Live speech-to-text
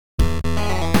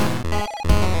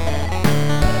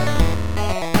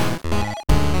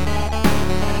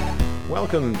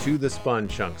Welcome to the Spawn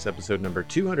Chunks, episode number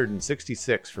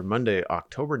 266 for Monday,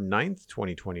 October 9th,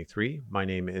 2023. My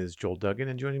name is Joel Duggan,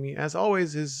 and joining me, as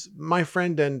always, is my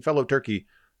friend and fellow turkey,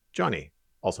 Jonny,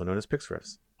 also known as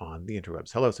Pixriffs on the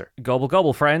interwebs. Hello, sir. Gobble,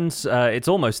 gobble, friends. It's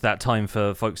almost that time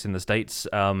for folks in the States.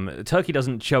 Turkey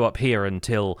doesn't show up here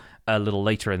until a little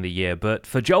later in the year, but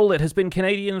for Joel, it has been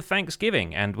Canadian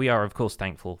Thanksgiving, and we are, of course,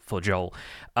 thankful for Joel.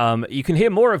 You can hear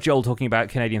more of Joel talking about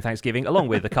Canadian Thanksgiving, along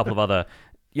with a couple of other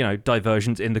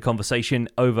diversions in the conversation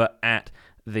over at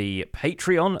the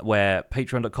Patreon, where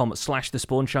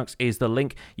patreon.com/thespawnchunks is the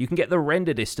link. You can get the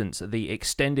render distance, the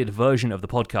extended version of the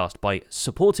podcast, by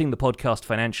supporting the podcast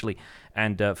financially,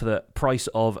 and for the price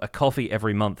of a coffee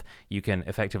every month, you can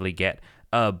effectively get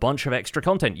a bunch of extra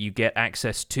content. You get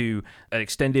access to an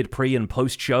extended pre- and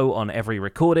post-show on every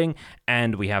recording,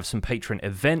 and we have some patron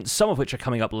events, some of which are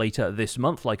coming up later this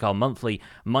month, like our monthly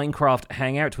Minecraft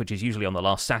Hangout, which is usually on the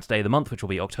last Saturday of the month, which will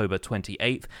be October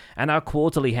 28th, and our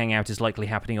quarterly Hangout is likely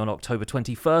happening on October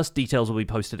 21st. Details will be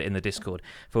posted in the Discord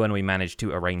for when we manage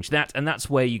to arrange that, and that's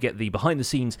where you get the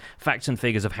behind-the-scenes facts and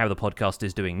figures of how the podcast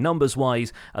is doing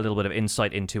numbers-wise, a little bit of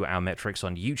insight into our metrics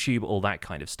on YouTube, all that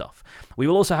kind of stuff. We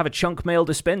will also have a chunk mail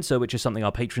dispenser, which is something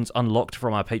our patrons unlocked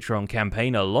from our Patreon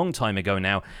campaign a long time ago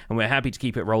now, and we're happy to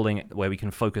keep it rolling where we can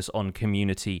focus on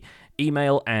community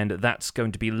email, and that's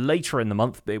going to be later in the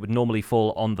month. It would normally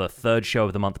fall on the third show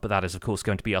of the month, but that is of course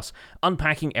going to be us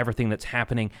unpacking everything that's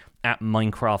happening at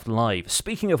Minecraft Live.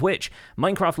 Speaking of which,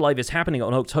 Minecraft Live is happening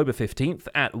on October 15th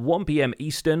at 1 p.m.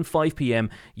 Eastern, 5 p.m.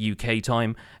 UK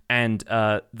time, and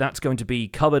that's going to be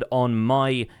covered on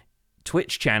my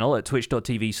Twitch channel at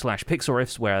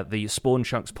twitch.tv/pixelriffs, where the Spawn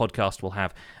Chunks podcast will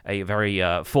have a very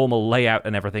formal layout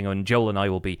and everything, and Joel and I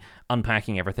will be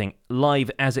unpacking everything live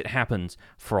as it happens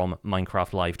from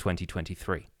Minecraft Live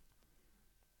 2023.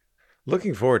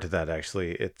 Looking forward to that,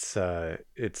 actually. It's a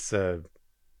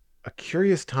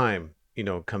curious time,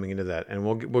 coming into that, and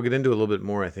we'll get into a little bit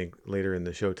more, I think, later in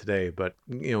the show today, but,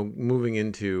 moving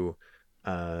into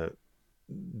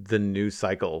the new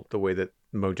cycle, the way that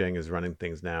Mojang is running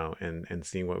things now, and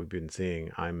seeing what we've been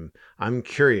seeing, I'm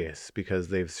curious, because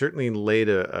they've certainly laid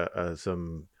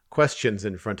some questions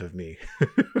in front of me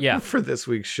for this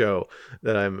week's show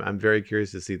that I'm very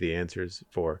curious to see the answers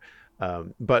for.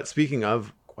 But speaking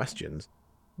of questions,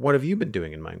 what have you been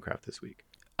doing in Minecraft this week?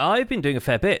 I've been doing a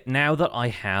fair bit now that I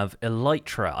have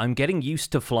Elytra. I'm getting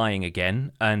used to flying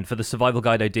again, and for the survival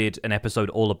guide I did an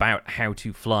episode all about how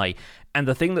to fly, and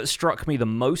the thing that struck me the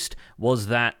most was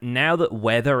that now that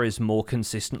weather is more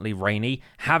consistently rainy,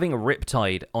 having a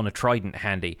Riptide on a Trident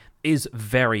handy is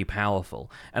very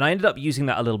powerful, and I ended up using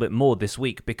that a little bit more this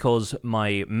week because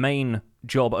my main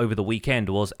job over the weekend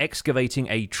was excavating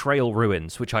a trail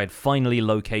ruins, which I had finally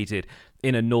located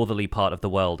in a northerly part of the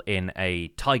world in a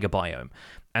taiga biome.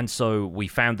 And so we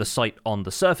found the site on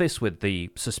the surface with the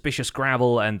suspicious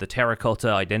gravel and the terracotta,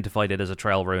 identified it as a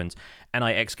trail ruins, and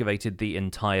I excavated the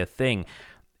entire thing.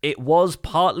 It was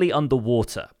partly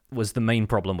underwater, was the main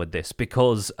problem with this,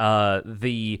 because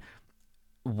the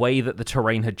way that the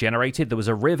terrain had generated, there was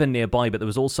a river nearby, but there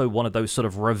was also one of those sort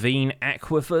of ravine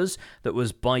aquifers that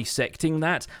was bisecting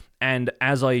that. And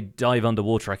as I dive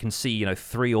underwater, I can see,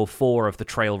 3 or 4 of the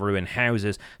trail ruin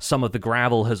houses. Some of the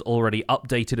gravel has already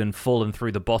updated and fallen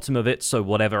through the bottom of it, so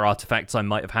whatever artifacts I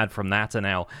might have had from that are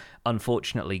now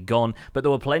unfortunately gone. But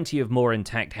there were plenty of more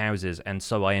intact houses, and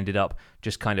so I ended up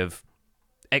just kind of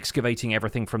excavating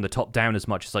everything from the top down as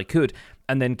much as I could,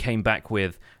 and then came back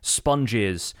with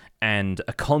sponges and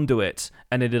a conduit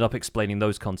and ended up explaining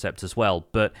those concepts as well.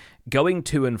 But going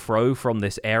to and fro from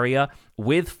this area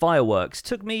with fireworks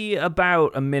took me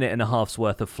about a minute and a half's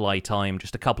worth of fly time,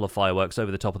 just a couple of fireworks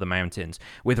over the top of the mountains.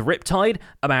 With Riptide,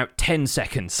 about 10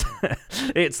 seconds.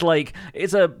 It's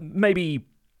a maybe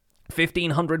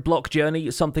 1,500 block journey,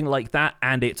 something like that,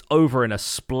 and it's over in a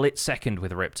split second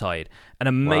with Riptide. And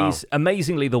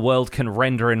amazingly, the world can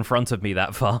render in front of me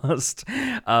that fast.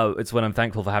 It's when I'm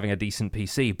thankful for having a decent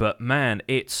PC, but man,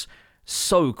 it's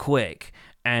so quick,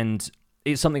 and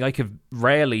it's something I could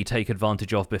rarely take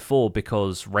advantage of before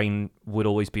because rain would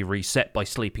always be reset by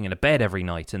sleeping in a bed every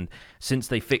night, and since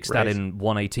they fixed that in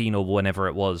 1.18 or whenever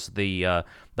it was, the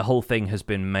whole thing has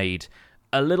been made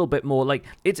a little bit more like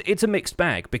it's a mixed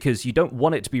bag, because you don't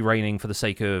want it to be raining for the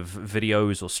sake of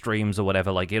videos or streams or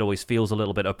whatever. Like, it always feels a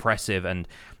little bit oppressive, and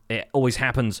it always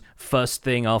happens first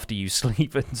thing after you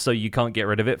sleep, and so you can't get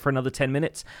rid of it for another 10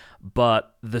 minutes.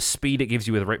 But the speed it gives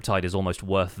you with Riptide is almost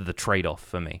worth the trade-off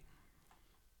for me.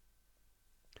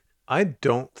 I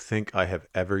don't think I have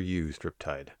ever used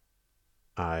Riptide.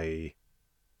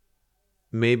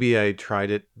 Maybe I tried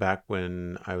it back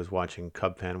when I was watching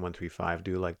CubFan135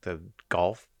 do like the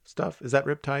golf stuff. Is that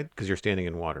Riptide? Because you're standing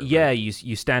in water, right? Yeah,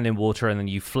 you stand in water and then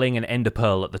you fling an ender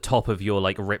pearl at the top of your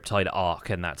like Riptide arc,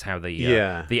 and that's how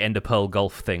Yeah. the ender pearl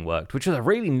golf thing worked, which is a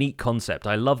really neat concept.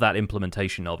 I love that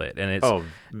implementation of it, and it's Oh,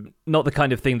 not the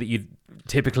kind of thing that you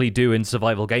typically do in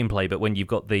survival gameplay, but when you've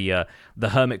got the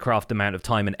hermitcraft amount of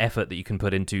time and effort that you can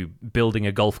put into building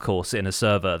a golf course in a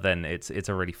server, then it's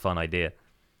a really fun idea.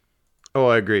 oh,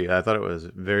 I agree. I thought it was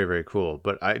very, very cool,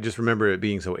 but I just remember it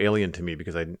being so alien to me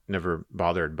because I never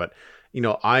bothered. But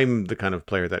I'm the kind of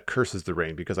player that curses the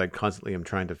rain because I constantly am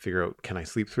trying to figure out, can I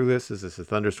sleep through this? Is this a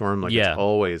thunderstorm? Like it's Yeah.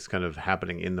 always kind of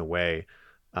happening in the way.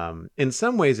 In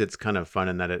some ways, it's kind of fun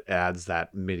in that it adds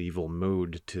that medieval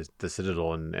mood to the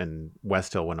Citadel and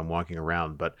West Hill when I'm walking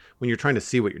around. But when you're trying to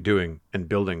see what you're doing and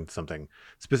building something,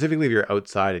 specifically if you're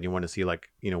outside and you want to see like,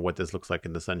 what this looks like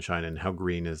in the sunshine and how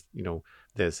green is,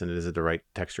 this and is it the right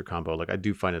texture combo? Like I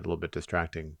do find it a little bit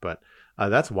distracting, but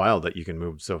that's wild that you can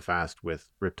move so fast with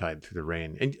Riptide through the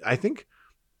rain. And I think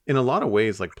in a lot of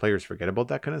ways, like players forget about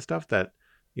that kind of stuff that,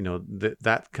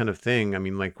 that kind of thing. I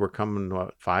mean, like we're coming,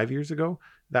 what, 5 years ago?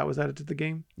 That was added to the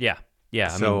game. Yeah. Yeah,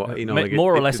 I So, mean, like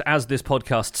more or less as this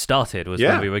podcast started was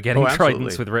yeah. when we were getting Oh,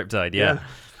 tridents absolutely. with Riptide, yeah.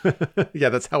 Yeah. Yeah,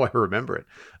 that's how I remember it.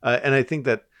 And I think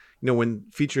that, when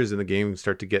features in the game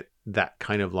start to get that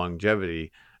kind of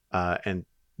longevity, and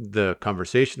the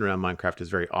conversation around Minecraft is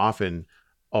very often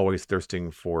always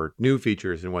thirsting for new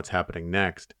features and what's happening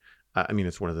next. I mean,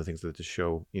 it's one of the things that the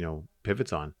show,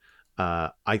 pivots on.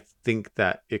 I think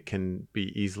that it can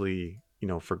be easily,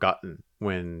 forgotten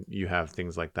when you have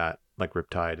things like that, like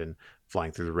Riptide and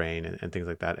flying through the rain and things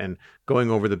like that. And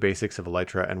going over the basics of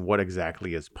Elytra and what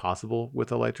exactly is possible with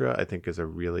Elytra, I think is a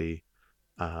really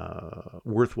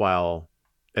worthwhile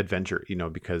adventure,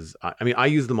 because I mean, I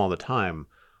use them all the time,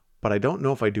 but I don't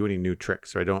know if I do any new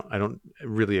tricks, or I don't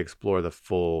really explore the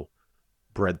full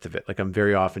breadth of it. Like I'm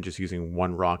very often just using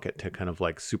one rocket to kind of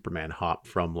like Superman hop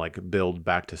from like build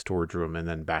back to storage room and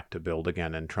then back to build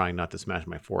again, and trying not to smash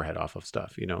my forehead off of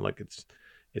stuff. Like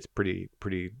it's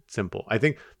pretty simple. I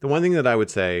think the one thing that I would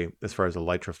say as far as a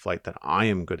Elytra flight that I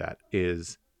am good at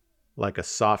is like a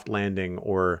soft landing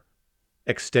or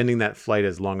extending that flight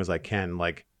as long as I can,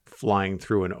 like flying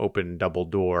through an open double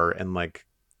door, and like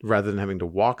rather than having to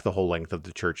walk the whole length of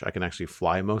the church, I can actually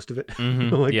fly most of it.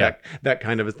 Like Yeah. that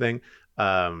kind of a thing.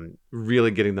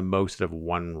 Really getting the most of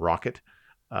one rocket.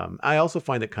 I also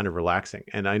find it kind of relaxing,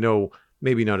 and I know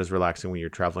maybe not as relaxing when you're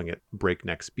traveling at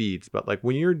breakneck speeds, but like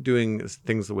when you're doing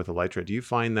things with Elytra, do you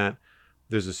find that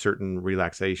there's a certain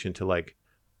relaxation to like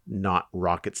not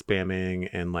rocket spamming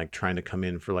and like trying to come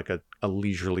in for like a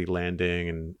leisurely landing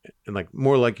and like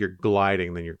more like you're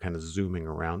gliding than you're kind of zooming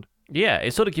around? Yeah,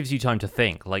 it sort of gives you time to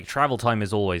think. Like travel time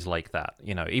is always like that,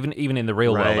 Even in the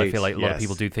real world, I Right. feel like a lot of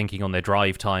people Yes. do thinking on their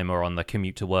drive time or on the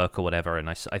commute to work or whatever. And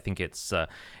I think it's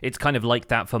kind of like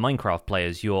that for Minecraft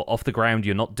players. You're off the ground,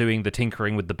 you're not doing the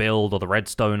tinkering with the build or the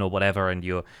redstone or whatever, and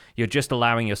you're just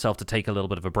allowing yourself to take a little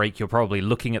bit of a break. You're probably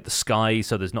looking at the sky,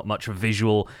 so there's not much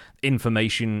visual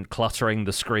information cluttering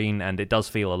the screen, and it does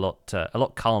feel a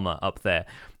lot calmer up there.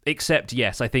 Except,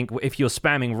 yes, I think if you're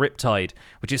spamming Riptide,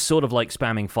 which is sort of like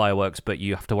spamming fireworks, but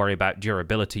you have to worry about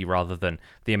durability rather than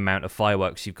the amount of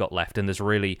fireworks you've got left, and there's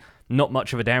really not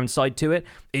much of a downside to it,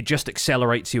 it just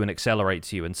accelerates you.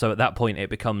 And so at that point it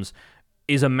becomes,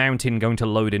 is a mountain going to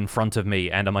load in front of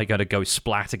me, and am I going to go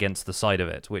splat against the side of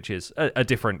it, which is a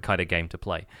different kind of game to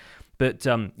play. But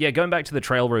yeah, going back to the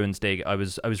Trail Ruins dig, I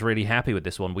was really happy with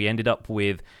this one. We ended up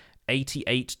with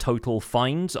 88 total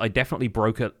finds. I definitely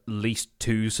broke at least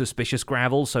 2 suspicious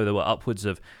gravels, so there were upwards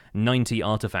of 90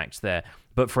 artifacts there.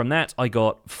 But from that, I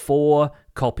got 4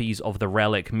 copies of the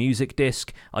Relic music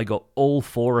disc. I got all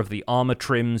 4 of the armor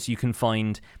trims you can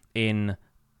find in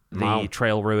the Wow.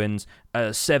 Trail Ruins,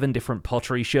 7 different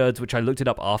pottery sherds, which I looked it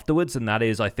up afterwards, and that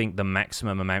is, I think, the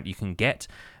maximum amount you can get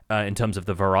in terms of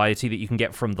the variety that you can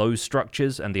get from those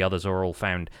structures, and the others are all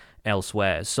found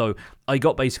elsewhere. So I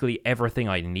got basically everything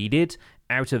I needed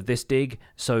out of this dig,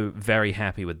 so very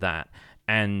happy with that.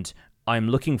 And I'm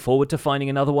looking forward to finding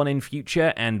another one in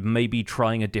future and maybe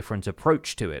trying a different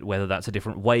approach to it, whether that's a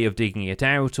different way of digging it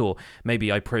out, or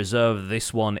maybe I preserve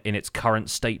this one in its current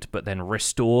state but then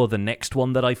restore the next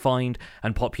one that I find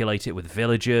and populate it with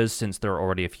villagers, since there are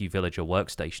already a few villager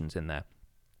workstations in there.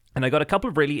 And I got a couple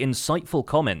of really insightful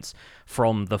comments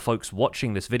from the folks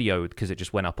watching this video, because it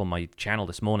just went up on my channel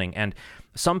this morning. And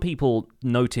some people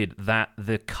noted that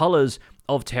the colors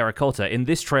of terracotta in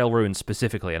this Trail Ruin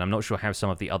specifically, and I'm not sure how some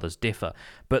of the others differ,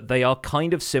 but they are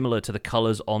kind of similar to the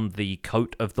colors on the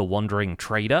coat of the Wandering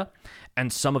Trader.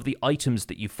 And some of the items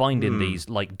that you find in these,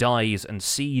 like dyes and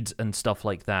seeds and stuff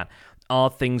like that, are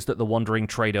things that the Wandering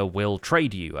Trader will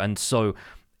trade you. And so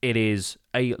it is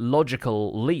a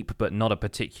logical leap, but not a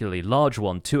particularly large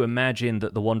one, to imagine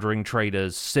that the Wandering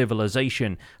Traders'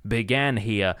 civilization began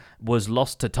here, was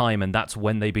lost to time, and that's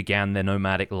when they began their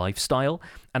nomadic lifestyle.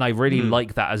 And I really Mm.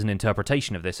 like that as an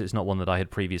interpretation of this. It's not one that I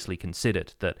had previously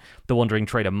considered, that the Wandering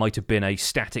Trader might have been a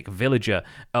static villager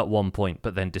at one point,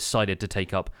 but then decided to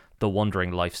take up the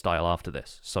wandering lifestyle after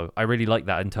this. So I really like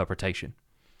that interpretation.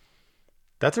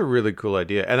 That's a really cool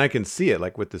idea, and I can see it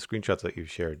like with the screenshots that you've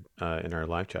shared in our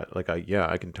live chat. Like, yeah,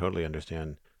 I can totally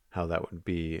understand how that would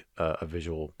be a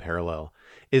visual parallel.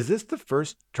 Is this the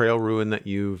first trail ruin that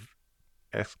you've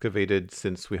excavated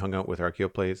since we hung out with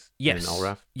Archaeoplays in Yes.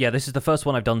 Elraf? Yeah, this is the first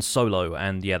one I've done solo,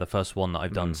 and yeah, the first one that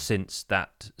I've done Mm. since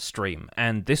that stream.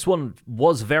 And this one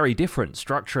was very different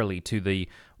structurally to the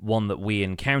one that we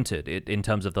encountered, in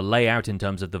terms of the layout, in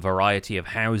terms of the variety of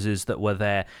houses that were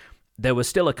there. There were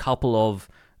still a couple of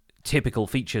typical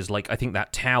features, like I think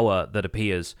that tower that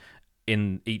appears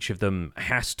in each of them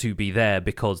has to be there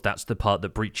because that's the part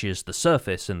that breaches the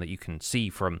surface and that you can see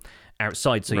from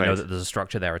outside, so you know Right. that there's a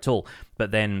structure there at all.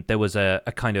 But then there was a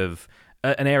kind of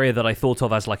an area that I thought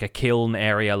of as like a kiln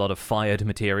area, a lot of fired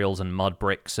materials and mud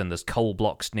bricks, and there's coal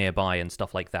blocks nearby and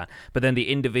stuff like that. But then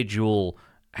the individual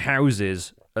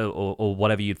houses, or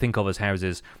whatever you'd think of as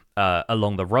houses,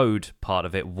 along the road part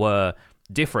of it were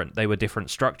different. They were different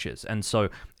structures. And so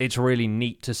it's really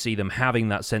neat to see them having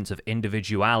that sense of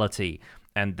individuality,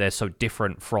 and they're so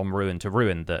different from ruin to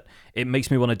ruin that it makes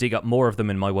me want to dig up more of them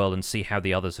in my world and see how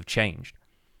the others have changed.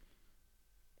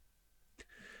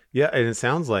 Yeah, and it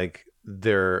sounds like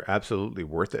they're absolutely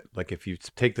worth it. Like if you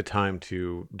take the time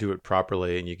to do it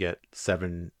properly and you get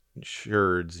 7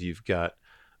 sherds, you've got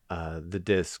the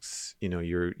discs,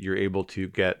 you're able to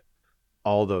get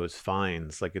all those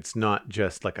finds. Like it's not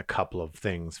just like a couple of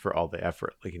things for all the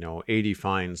effort. Like, 80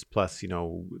 finds plus,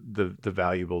 the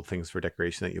valuable things for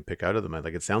decoration that you pick out of them.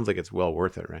 Like it sounds like it's well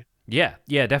worth it, right? Yeah,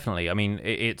 yeah, definitely. I mean,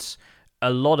 it's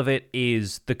a lot of it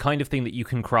is the kind of thing that you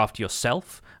can craft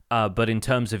yourself. But in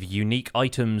terms of unique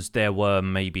items, there were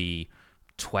maybe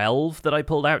 12 that I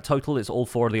pulled out total. It's all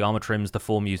four of the armor trims, the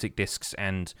four music discs,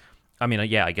 and I mean,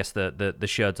 yeah, I guess the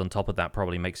sherds on top of that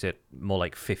probably makes it more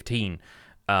like 15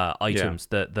 Yeah. items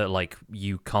that like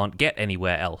you can't get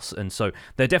anywhere else, and so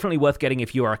they're definitely worth getting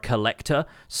if you are a collector.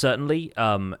 Certainly,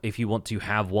 if you want to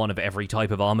have one of every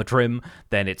type of armor trim,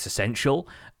 then it's essential.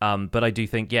 But I do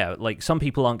think, yeah, like some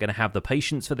people aren't going to have the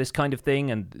patience for this kind of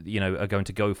thing, and are going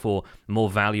to go for more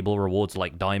valuable rewards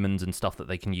like diamonds and stuff that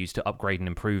they can use to upgrade and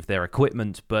improve their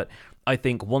equipment. But I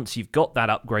think once you've got that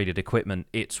upgraded equipment,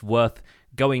 it's worth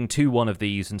going to one of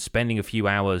these and spending a few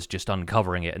hours just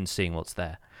uncovering it and seeing what's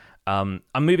there. I'm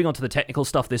moving on to the technical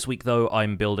stuff this week, though.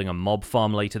 I'm building a mob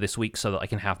farm later this week so that I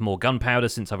can have more gunpowder,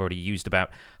 since I've already used about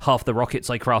half the rockets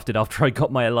I crafted after I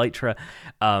got my elytra.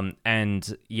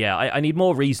 And yeah, I need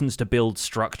more reasons to build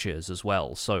structures as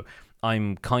well. So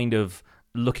I'm kind of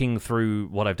looking through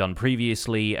what I've done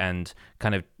previously and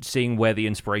kind of seeing where the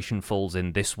inspiration falls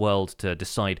in this world to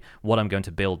decide what I'm going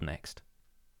to build next.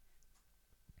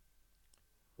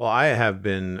 Well, I have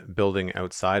been building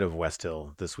outside of West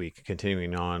Hill this week,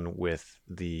 continuing on with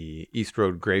the East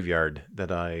Road Graveyard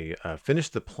that I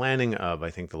finished the planning of,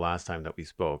 I think, the last time that we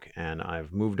spoke. And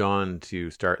I've moved on to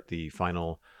start the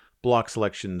final block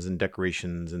selections and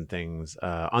decorations and things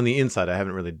on the inside. I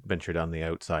haven't really ventured on the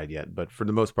outside yet, but for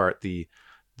the most part, the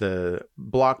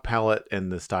block palette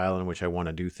and the style in which I want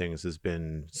to do things has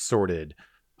been sorted.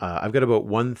 I've got about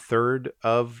 1/3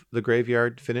 of the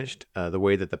graveyard finished. The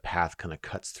way that the path kind of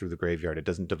cuts through the graveyard, it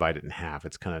doesn't divide it in half.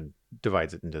 It's kind of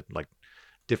divides it into like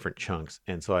different chunks.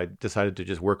 And so I decided to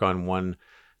just work on one,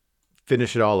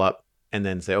 finish it all up, and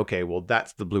then say, okay, well,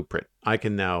 that's the blueprint. I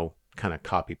can now kind of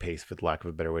copy paste, for the lack of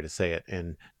a better way to say it,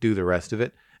 and do the rest of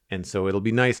it. And so it'll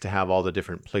be nice to have all the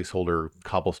different placeholder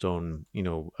cobblestone,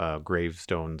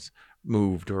 gravestones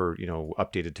moved or,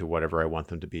 updated to whatever I want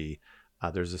them to be.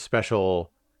 There's a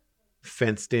special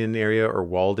fenced in area or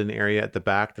walled in area at the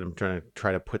back that I'm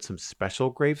try to put some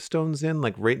special gravestones in.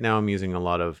 Like right now I'm using a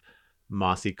lot of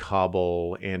mossy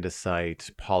cobble, andesite,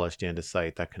 polished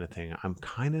andesite, that kind of thing. I'm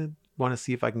kind of want to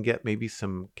see if I can get maybe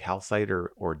some calcite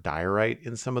or diorite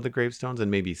in some of the gravestones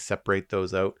and maybe separate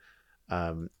those out.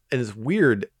 And it's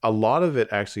weird. A lot of it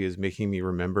actually is making me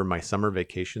remember my summer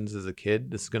vacations as a kid.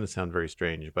 This is going to sound very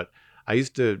strange, but I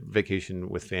used to vacation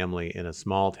with family in a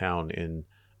small town in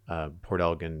Port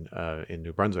Elgin in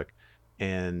New Brunswick.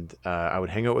 And I would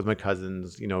hang out with my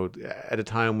cousins, at a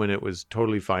time when it was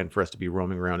totally fine for us to be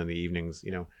roaming around in the evenings,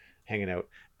 hanging out.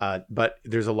 But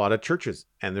there's a lot of churches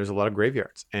and there's a lot of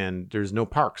graveyards and there's no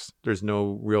parks. There's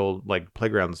no real like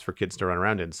playgrounds for kids to run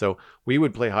around in. So we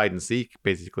would play hide and seek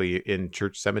basically in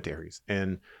church cemeteries.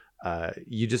 And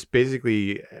you just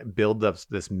basically build up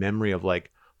this memory of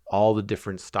like all the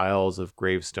different styles of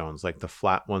gravestones, like the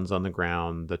flat ones on the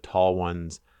ground, the tall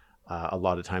ones. A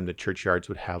lot of time the churchyards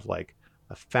would have like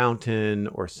a fountain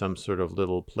or some sort of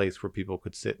little place where people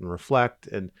could sit and reflect.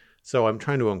 And so I'm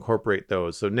trying to incorporate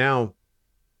those. So now,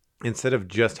 instead of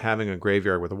just having a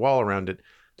graveyard with a wall around it,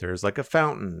 there's like a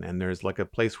fountain and there's like a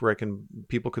place where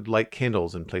people could light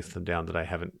candles and place them down that I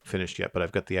haven't finished yet, but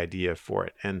I've got the idea for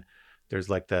it. And there's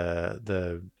like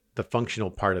the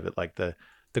functional part of it, like the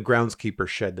groundskeeper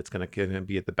shed that's going to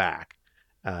be at the back.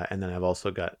 And then I've also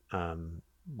got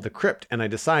the crypt. And I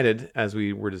decided, as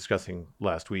we were discussing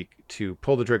last week, to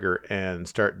pull the trigger and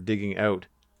start digging out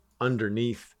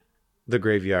underneath the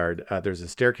graveyard. There's a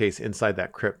staircase inside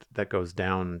that crypt that goes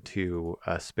down to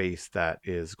a space that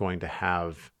is going to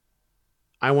have,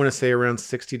 I want to say, around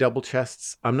 60 double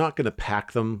chests. I'm not going to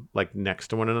pack them like next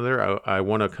to one another. I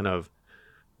want to kind of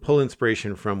pull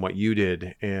inspiration from what you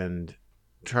did and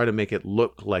try to make it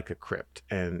look like a crypt,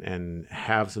 and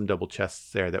have some double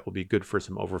chests there that will be good for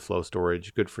some overflow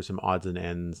storage, good for some odds and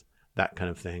ends, that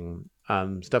kind of thing.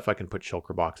 Stuff I can put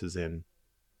shulker boxes in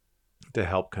to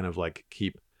help kind of like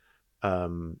keep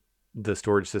the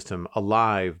storage system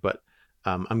alive. But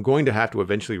I'm going to have to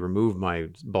eventually remove my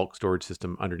bulk storage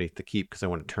system underneath the keep because I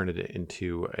want to turn it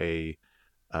into a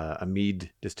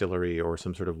mead distillery or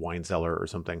some sort of wine cellar or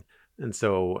something. And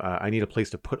so I need a place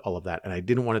to put all of that. And I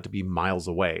didn't want it to be miles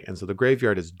away. And so the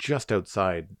graveyard is just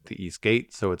outside the east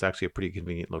gate. So it's actually a pretty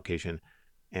convenient location.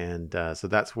 And so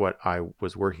that's what I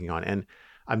was working on. And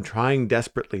I'm trying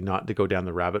desperately not to go down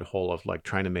the rabbit hole of like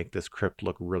trying to make this crypt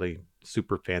look really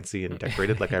super fancy and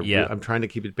decorated. Like Yeah. I'm trying to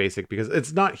keep it basic because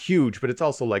it's not huge, but it's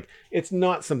also like, it's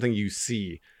not something you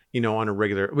see, on a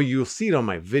regular, well, you'll see it on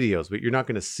my videos, but you're not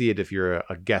going to see it if you're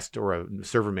a guest or a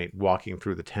server mate walking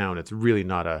through the town. It's really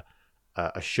not a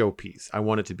showpiece. I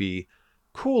want it to be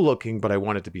cool looking, but I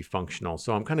want it to be functional.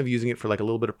 So I'm kind of using it for like a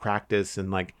little bit of practice. And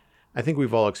like, I think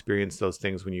we've all experienced those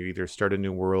things when you either start a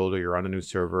new world or you're on a new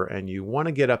server and you want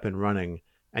to get up and running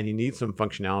and you need some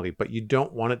functionality, but you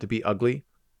don't want it to be ugly,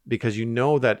 because you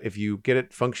know that if you get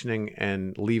it functioning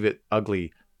and leave it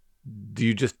ugly,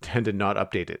 you just tend to not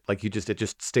update it. Like it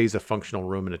just stays a functional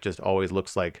room and it just always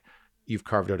looks like you've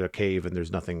carved out a cave and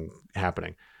there's nothing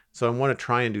happening. So I want to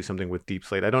try and do something with deep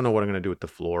slate. I don't know what I'm going to do with the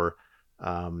floor.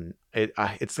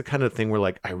 It's the kind of thing where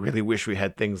like, I really wish we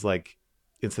had things like,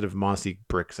 instead of mossy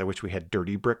bricks, I wish we had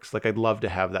dirty bricks. Like I'd love to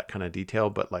have that kind of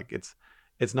detail, but like it's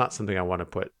not something I want to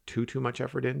put too much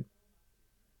effort in.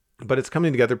 But it's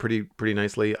coming together pretty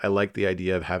nicely. I like the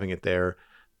idea of having it there.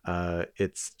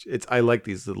 It's I like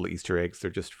these little Easter eggs. They're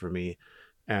just for me.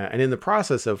 And in the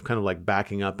process of kind of like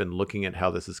backing up and looking at how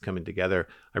this is coming together,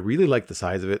 I really like the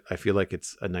size of it. I feel like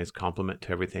it's a nice complement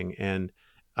to everything. And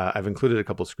I've included a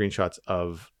couple of screenshots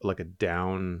of like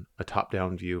a top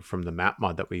down view from the map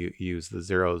mod that we use, the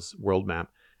Zero's world map.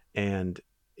 And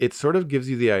it sort of gives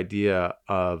you the idea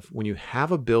of when you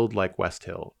have a build like West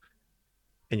Hill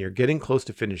and you're getting close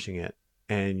to finishing it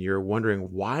and you're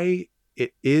wondering why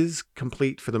it is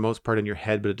complete for the most part in your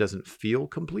head, but it doesn't feel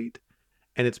complete.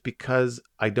 And it's because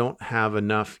I don't have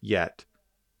enough yet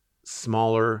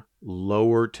smaller,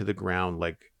 lower to the ground,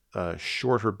 like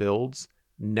shorter builds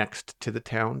next to the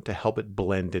town to help it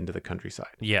blend into the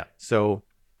countryside. Yeah. So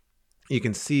you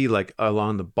can see like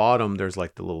along the bottom, there's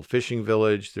like the little fishing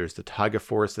village. There's the taiga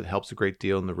forest that helps a great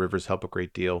deal, and the rivers help a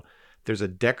great deal. There's a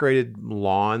decorated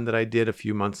lawn that I did a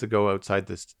few months ago outside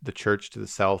the church to the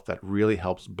south that really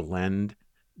helps blend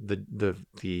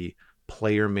the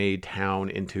player made town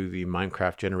into the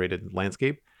Minecraft generated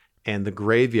landscape. And the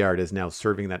graveyard is now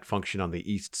serving that function on the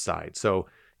east side. So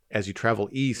as you travel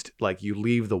east, like you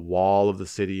leave the wall of the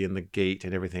city and the gate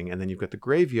and everything, and then you've got the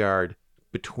graveyard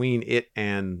between it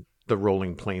and the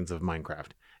rolling plains of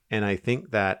Minecraft. And I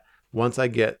think that once I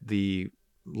get the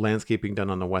landscaping done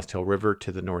on the West Hill River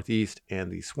to the northeast and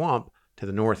the swamp to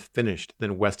the north finished,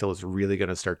 then West Hill is really going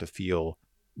to start to feel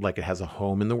like it has a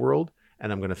home in the world,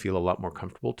 and I'm going to feel a lot more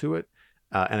comfortable to it.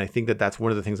 And I think that that's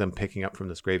one of the things I'm picking up from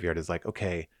this graveyard is like,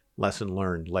 okay, lesson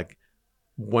learned. Like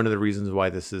one of the reasons why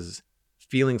this is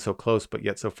feeling so close but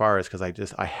yet so far is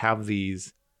because I have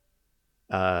these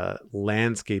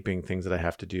landscaping things that I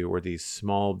have to do, or these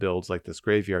small builds like this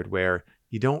graveyard where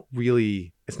you don't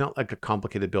really, it's not like a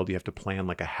complicated build. You have to plan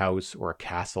like a house or a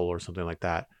castle or something like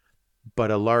that.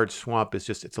 But a large swamp is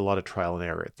just, it's a lot of trial and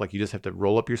error. It's like you just have to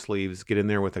roll up your sleeves, get in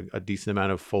there with a decent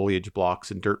amount of foliage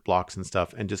blocks and dirt blocks and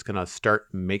stuff, and just kind of start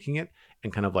making it,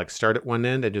 and kind of like start at one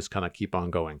end and just kind of keep on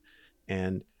going.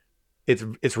 And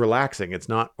it's relaxing. It's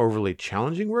not overly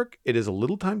challenging work. It is a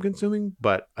little time consuming,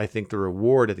 but I think the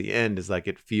reward at the end is like,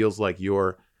 it feels like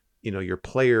your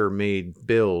player made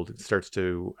build starts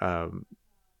to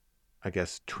I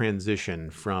guess transition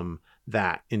from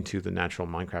that into the natural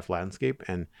Minecraft landscape.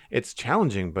 And it's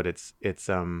challenging, but it's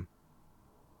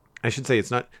I should say, it's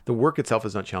not, the work itself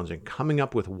is not challenging. Coming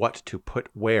up with what to put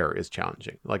where is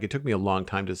challenging. Like, it took me a long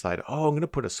time to decide, oh, I'm going to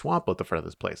put a swamp at the front of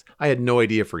this place. I had no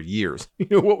idea for years,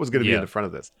 what was going to be in Yeah. the front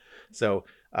of this. So,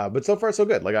 but so far so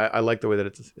good. Like, I like the way that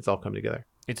it's all come together.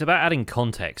 It's about adding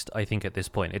context, I think, at this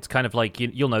point. It's kind of like,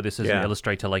 you'll know this as an Yeah.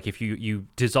 illustrator, like if you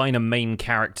design a main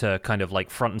character kind of like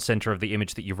front and center of the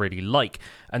image that you really like,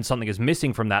 and something is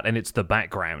missing from that, and it's the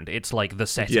background, it's like the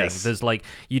setting. Yes. There's like,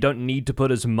 you don't need to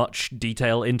put as much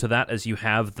detail into that as you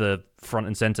have the front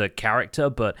and center character,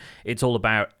 but it's all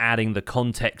about adding the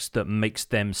context that makes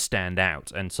them stand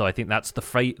out. And so I think that's the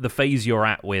phase you're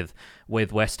at with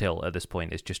West Hill at this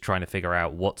point, is just trying to figure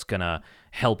out what's gonna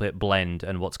help it blend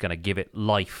and what's gonna give it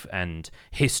life and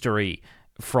history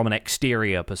from an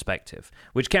exterior perspective,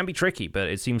 which can be tricky, but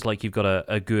it seems like you've got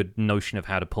a good notion of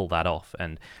how to pull that off.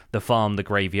 And the farm, the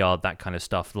graveyard, that kind of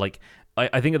stuff, like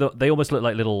I think they almost look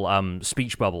like little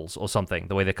speech bubbles or something,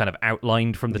 the way they're kind of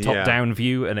outlined from the top down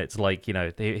view, and it's like,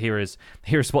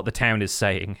 here's what the town is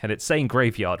saying, and it's saying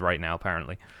graveyard right now,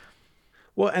 apparently.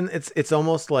 Well, and it's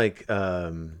almost like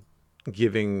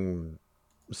giving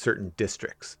certain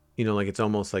districts. Like, it's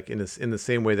almost like in the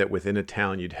same way that within a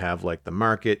town you'd have like the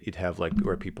market, you'd have like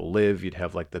where people live, you'd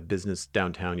have like the business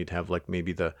downtown, you'd have like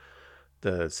maybe the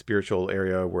spiritual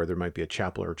area where there might be a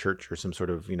chapel or a church or some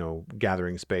sort of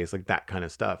gathering space, like that kind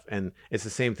of stuff. And it's the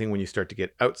same thing when you start to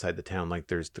get outside the town. Like,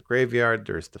 there's the graveyard,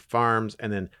 there's the farms,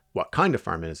 and then what kind of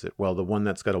farm is it? Well, the one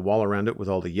that's got a wall around it with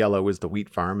all the yellow is the wheat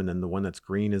farm, and then the one that's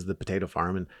green is the potato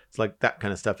farm. And it's like that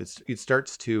kind of stuff. It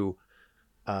starts to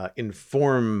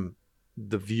inform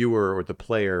the viewer or the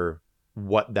player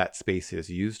what that space is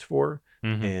used for.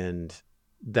 Mm-hmm. And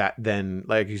that then,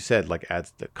 like you said, like,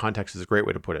 adds the context is a great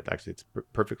way to put it. Actually, it's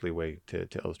perfectly way to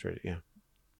illustrate it. Yeah.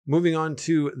 Moving on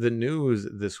to the news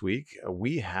this week,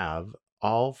 we have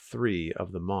all 3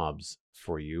 of the mobs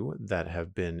for you that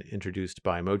have been introduced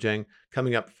by Mojang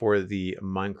coming up for the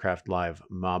Minecraft Live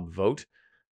mob vote: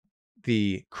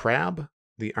 the crab,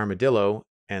 the armadillo,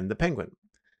 and the penguin.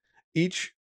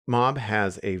 Each mob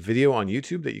has a video on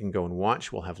YouTube that you can go and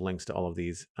watch. We'll have links to all of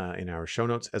these in our show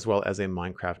notes, as well as a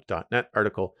Minecraft.net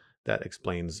article that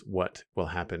explains what will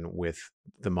happen with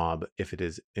the mob if it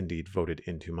is indeed voted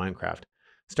into Minecraft.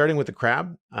 Starting with the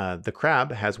crab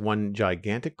has one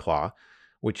gigantic claw,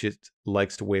 which it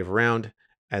likes to wave around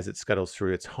as it scuttles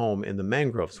through its home in the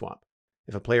mangrove swamp.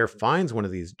 If a player finds one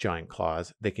of these giant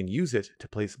claws, they can use it to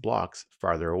place blocks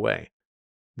farther away.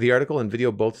 The article and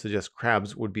video both suggest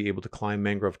crabs would be able to climb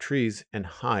mangrove trees and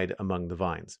hide among the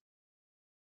vines.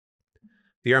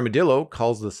 The armadillo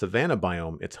calls the savanna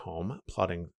biome its home,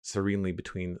 plodding serenely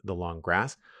between the long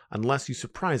grass, unless you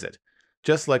surprise it.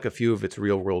 Just like a few of its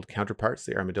real-world counterparts,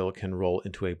 the armadillo can roll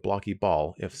into a blocky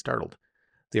ball if startled.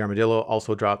 The armadillo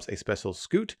also drops a special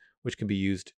scoot, which can be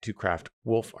used to craft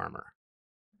wolf armor.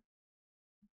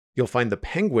 You'll find the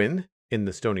penguin in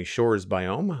the Stony Shores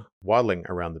biome, waddling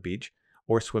around the beach,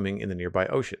 or swimming in the nearby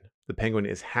ocean. The penguin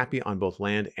is happy on both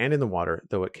land and in the water,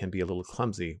 though it can be a little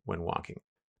clumsy when walking.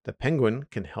 The penguin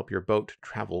can help your boat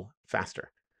travel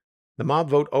faster. The mob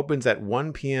vote opens at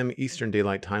 1 p.m. Eastern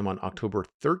Daylight Time on October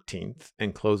 13th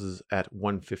and closes at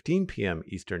 1:15 p.m.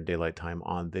 Eastern Daylight Time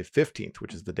on the 15th,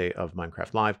 which is the day of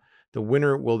Minecraft Live. The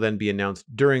winner will then be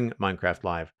announced during Minecraft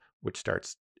Live, which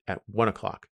starts at 1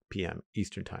 o'clock p.m.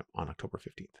 Eastern Time on October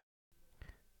 15th.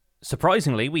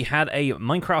 Surprisingly, we had a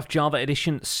Minecraft Java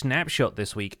Edition snapshot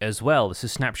this week as well. This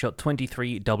is snapshot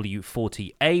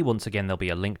 23W40A. Once again, there'll be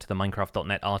a link to the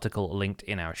Minecraft.net article linked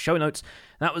in our show notes.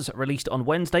 That was released on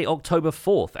Wednesday, October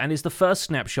 4th, and is the first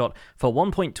snapshot for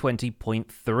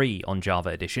 1.20.3 on Java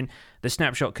Edition. The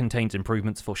snapshot contains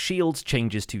improvements for shields,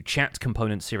 changes to chat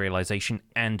component serialization,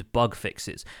 and bug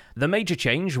fixes. The major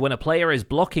change: when a player is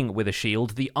blocking with a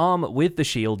shield, the arm with the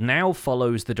shield now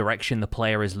follows the direction the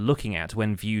player is looking at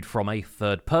when viewed from a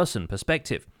third-person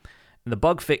perspective. The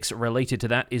bug fix related to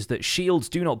that is that shields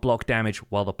do not block damage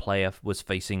while the player was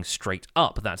facing straight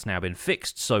up. That's now been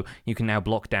fixed, so you can now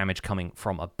block damage coming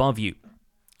from above you.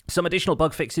 Some additional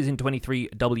bug fixes in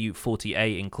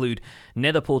 23W40A include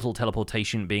nether portal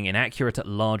teleportation being inaccurate at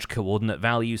large coordinate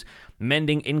values,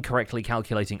 mending incorrectly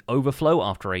calculating overflow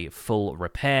after a full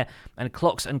repair, and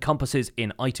clocks and compasses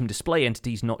in item display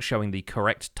entities not showing the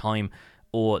correct time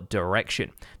or direction.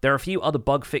 There are a few other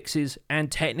bug fixes and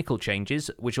technical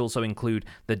changes, which also include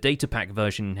the data pack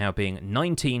version now being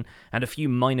 19, and a few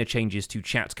minor changes to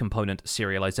chat component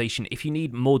serialization. If you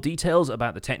need more details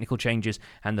about the technical changes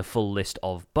and the full list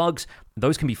of bugs,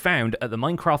 those can be found at the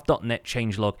Minecraft.net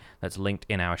changelog that's linked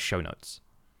in our show notes.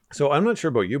 So I'm not sure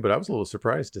about you, but I was a little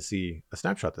surprised to see a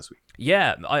snapshot this week.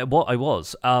 Yeah, I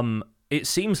was. It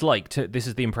seems like, this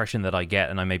is the impression that I get,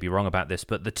 and I may be wrong about this,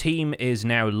 but the team is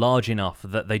now large enough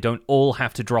that they don't all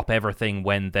have to drop everything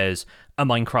when there's a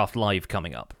Minecraft Live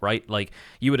coming up, right? Like,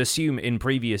 you would assume in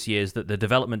previous years that the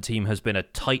development team has been a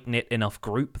tight-knit enough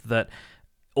group that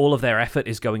all of their effort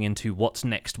is going into what's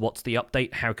next, what's the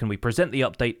update, how can we present the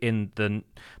update in the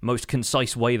most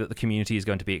concise way that the community is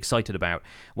going to be excited about.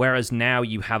 Whereas now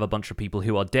you have a bunch of people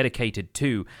who are dedicated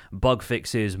to bug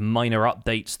fixes, minor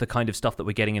updates, the kind of stuff that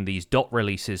we're getting in these dot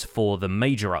releases for the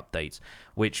major updates,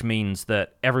 which means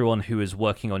that everyone who is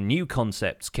working on new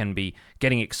concepts can be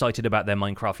getting excited about their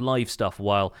Minecraft Live stuff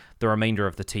while the remainder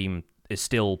of the team is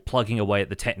still plugging away at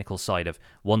the technical side of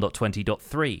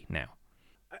 1.20.3 now.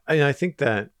 I think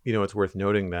that, it's worth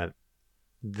noting that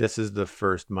this is the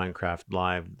first Minecraft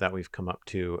Live that we've come up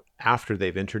to after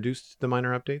they've introduced the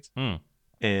minor updates.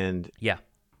 And yeah,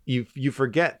 you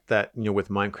forget that, with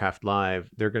Minecraft Live,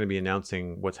 they're going to be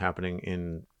announcing what's happening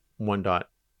in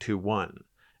 1.21.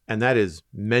 And that is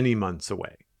many months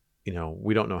away.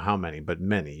 We don't know how many, but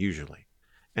many usually.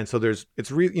 And so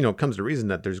it comes to reason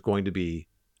that there's going to be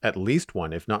at least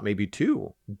one, if not maybe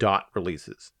two dot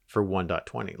releases for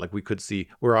 1.20. Like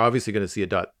we're obviously going to see a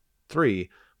 .3.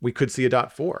 We could see a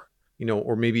 .4,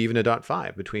 or maybe even a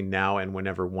 .5 between now and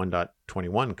whenever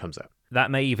 1.21 comes out.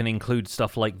 That may even include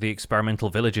stuff like the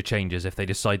experimental villager changes if they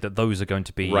decide that those are going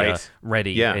to be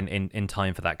ready in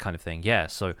time for that kind of thing. Yeah,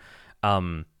 so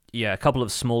a couple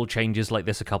of small changes like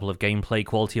this, a couple of gameplay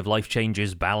quality of life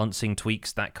changes, balancing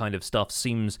tweaks, that kind of stuff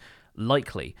seems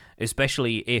likely,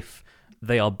 especially if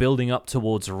they are building up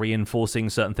towards reinforcing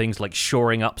certain things, like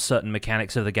shoring up certain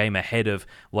mechanics of the game ahead of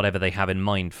whatever they have in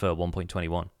mind for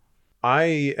 1.21.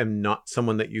 I am not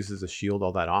someone that uses a shield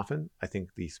all that often. I think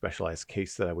the specialized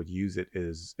case that I would use it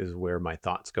is where my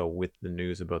thoughts go with the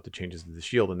news about the changes to the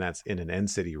shield, and that's in an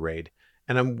End City raid.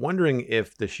 And I'm wondering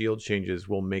if the shield changes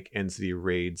will make End City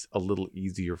raids a little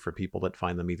easier for people that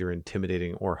find them either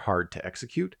intimidating or hard to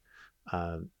execute.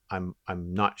 I'm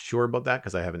not sure about that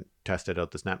because I haven't tested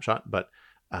out the snapshot, but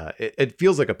it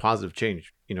feels like a positive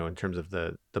change, in terms of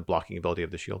the blocking ability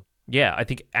of the shield. Yeah, I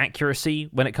think accuracy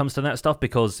when it comes to that stuff,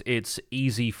 because it's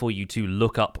easy for you to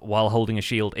look up while holding a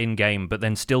shield in-game, but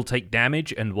then still take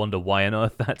damage and wonder why on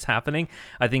earth that's happening.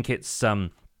 I think it's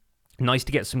nice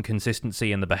to get some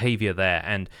consistency in the behavior there,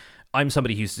 and I'm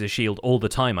somebody who uses a shield all the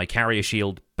time. I carry a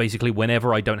shield basically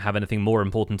whenever I don't have anything more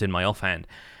important in my offhand.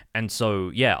 And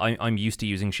so, yeah, I'm used to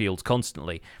using shields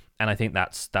constantly, and I think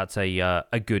that's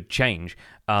a good change.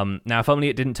 Now, if only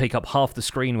it didn't take up half the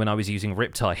screen when I was using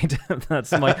Riptide.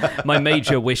 That's my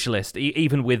major wish list.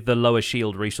 Even with the lower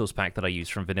shield resource pack that I use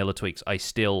from Vanilla Tweaks, I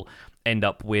still end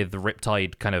up with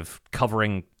Riptide kind of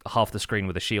covering half the screen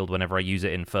with a shield whenever I use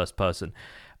it in first person.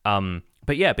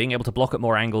 But yeah, being able to block at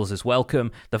more angles is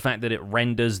welcome. The fact that it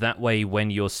renders that way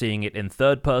when you're seeing it in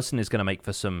third person is going to make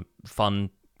for some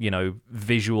fun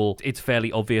visual. It's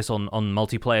fairly obvious on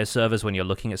multiplayer servers when you're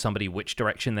looking at somebody which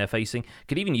direction they're facing.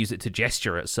 Could even use it to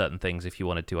gesture at certain things if you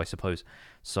wanted to, I suppose.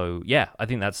 So yeah, I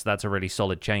think that's a really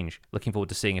solid change. Looking forward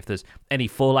to seeing if there's any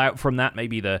fallout from that.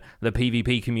 Maybe the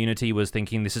PvP community was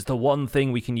thinking this is the one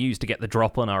thing we can use to get the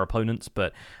drop on our opponents,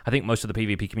 but I think most of the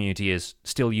PvP community is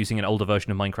still using an older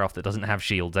version of Minecraft that doesn't have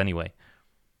shields anyway.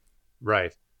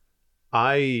 Right.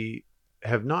 I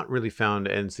have not really found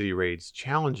End City raids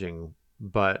challenging,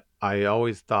 but I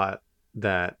always thought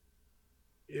that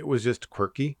it was just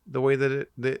quirky the way that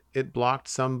it blocked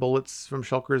some bullets from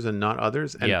shulkers and not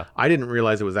others. And I didn't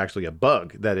realize it was actually a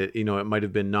bug, that it might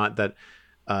have been not that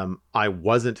I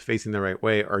wasn't facing the right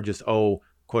way, or just, quote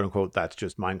unquote, that's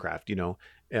just Minecraft.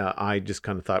 I just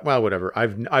kind of thought, well, whatever.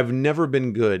 I've never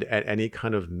been good at any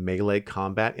kind of melee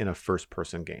combat in a first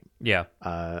person game. Yeah.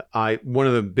 One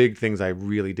of the big things I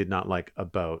really did not like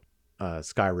about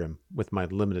Skyrim, with my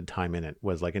limited time in it,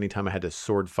 was like anytime I had to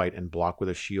sword fight and block with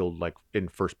a shield, like in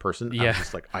first person, I was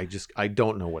just like, I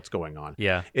don't know what's going on.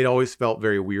 Yeah. It always felt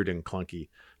very weird and clunky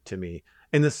to me,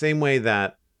 in the same way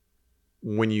that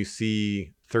when you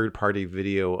see third party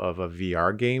video of a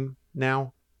VR game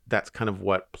now, that's kind of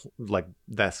what like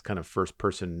that's kind of first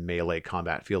person melee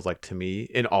combat feels like to me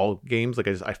in all games. Like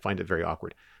I find it very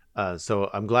awkward.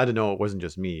 So I'm glad to know it wasn't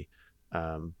just me.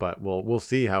 But we'll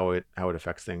see how it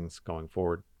affects things going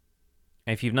forward.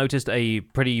 If you've noticed a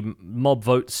pretty mob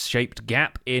votes shaped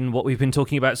gap in what we've been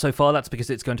talking about so far, that's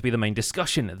because it's going to be the main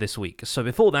discussion this week. So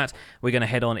before that, we're going to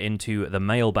head on into the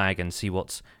mailbag and see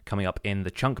what's coming up in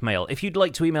the chunk mail. If you'd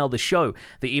like to email the show,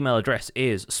 the email address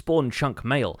is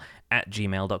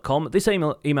spawnchunkmail@gmail.com. This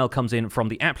email comes in from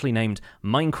the aptly named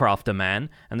Minecrafter Man,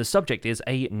 and the subject is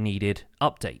a needed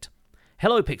update.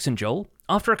 Hello, Pix and Joel.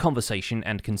 After a conversation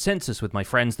and consensus with my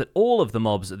friends that all of the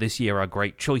mobs this year are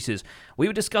great choices, we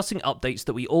were discussing updates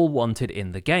that we all wanted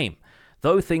in the game.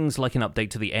 Though things like an update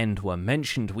to the end were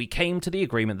mentioned, we came to the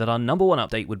agreement that our number one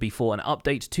update would be for an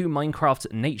update to Minecraft's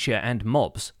nature and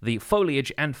mobs, the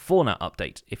foliage and fauna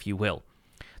update, if you will.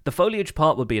 The foliage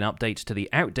part would be an update to the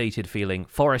outdated feeling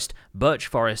forest, birch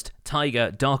forest,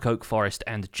 taiga, dark oak forest,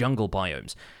 and jungle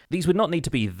biomes. These would not need to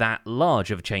be that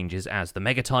large of changes as the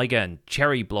mega taiga and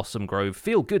cherry blossom grove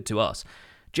feel good to us.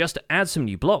 Just add some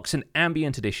new blocks and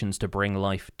ambient additions to bring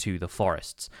life to the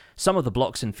forests. Some of the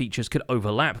blocks and features could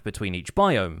overlap between each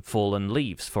biome, fallen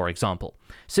leaves, for example.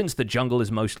 Since the jungle is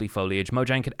mostly foliage,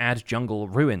 Mojang could add jungle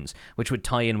ruins, which would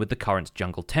tie in with the current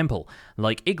jungle temple.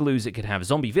 Like igloos, it could have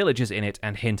zombie villages in it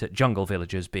and hint at jungle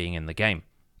villagers being in the game.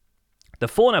 The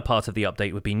fauna part of the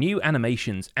update would be new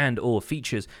animations and or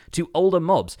features to older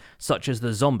mobs, such as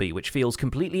the zombie, which feels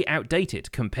completely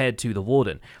outdated compared to the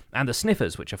warden, and the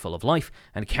sniffers, which are full of life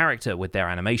and character with their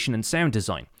animation and sound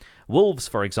design. Wolves,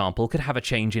 for example, could have a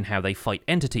change in how they fight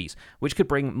entities, which could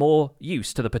bring more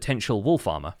use to the potential wolf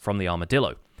armor from the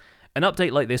armadillo. An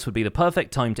update like this would be the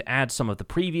perfect time to add some of the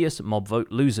previous mob vote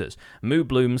losers. Moo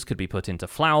blooms could be put into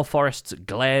flower forests,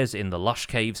 glares in the lush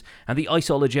caves, and the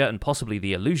iceologer and possibly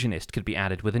the illusionist could be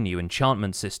added with a new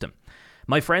enchantment system.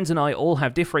 My friends and I all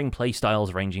have differing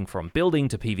playstyles ranging from building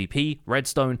to PvP,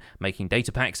 redstone, making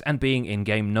data packs, and being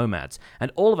in-game nomads, and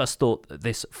all of us thought that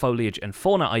this foliage and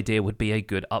fauna idea would be a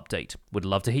good update. Would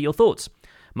love to hear your thoughts.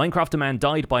 Minecrafter Man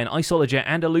died by an iceologer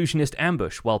and illusionist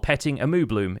ambush while petting a moo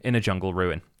bloom in a jungle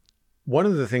ruin. One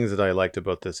of the things that I liked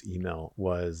about this email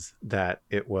was that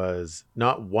it was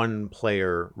not one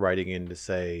player writing in to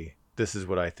say, this is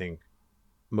what I think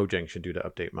Mojang should do to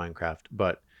update Minecraft,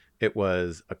 but it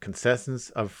was a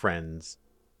consensus of friends,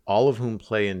 all of whom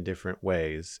play in different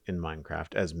ways in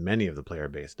Minecraft, as many of the player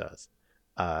base does,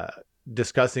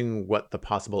 discussing what the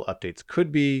possible updates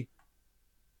could be,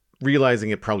 realizing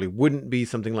it probably wouldn't be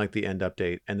something like the end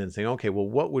update, and then saying, okay, well,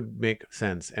 what would make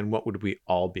sense and what would we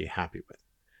all be happy with?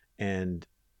 And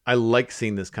I like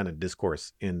seeing this kind of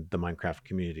discourse in the Minecraft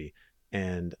community.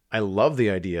 And I love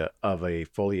the idea of a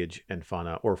foliage and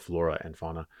fauna or flora and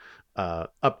fauna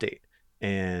update.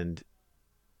 And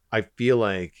I feel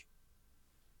like,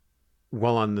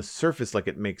 while on the surface, like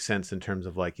it makes sense in terms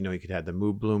of like, you could add the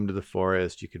moo bloom to the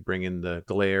forest, you could bring in the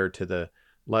glare to the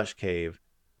lush cave.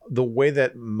 The way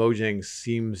that Mojang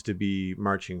seems to be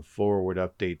marching forward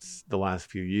updates the last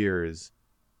few years,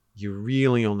 you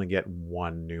really only get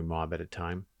one new mob at a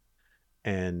time.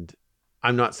 And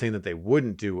I'm not saying that they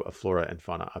wouldn't do a flora and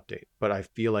fauna update, but I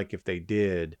feel like if they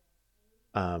did,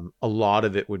 a lot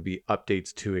of it would be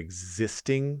updates to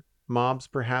existing mobs,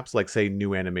 perhaps, like say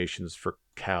new animations for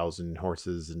cows and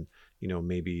horses, and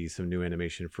maybe some new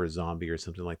animation for a zombie or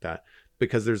something like that.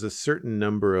 Because there's a certain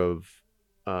number of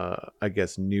I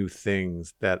guess new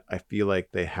things that I feel like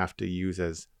they have to use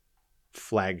as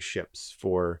flagships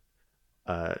for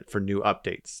new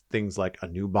updates. Things like a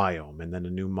new biome and then a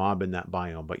new mob in that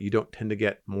biome, but you don't tend to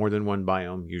get more than one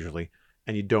biome usually,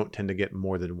 and you don't tend to get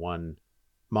more than one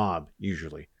mob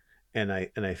usually. And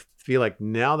I feel like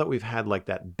now that we've had like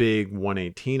that big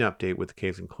 118 update with the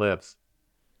caves and cliffs,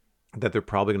 that they're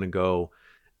probably going to go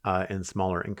in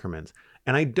smaller increments.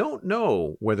 And I don't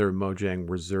know whether Mojang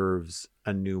reserves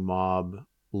a new mob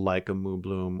like a moo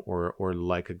bloom or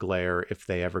like a glare if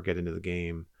they ever get into the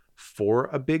game for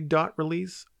a big dot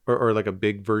release or like a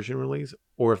big version release,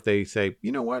 or if they say,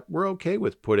 you know what, we're okay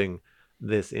with putting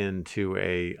this into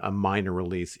a minor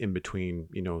release in between,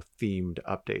 themed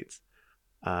updates.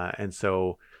 And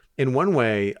so in one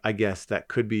way, I guess that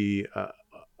could be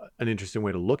an interesting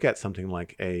way to look at something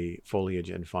like a foliage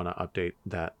and fauna update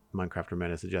that Minecrafter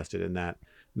Man has suggested, in that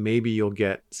maybe you'll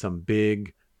get some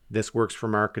big, this works for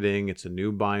marketing, it's a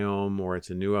new biome or it's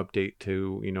a new update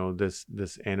to,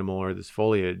 this animal or this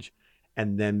foliage.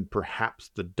 And then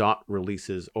perhaps the dot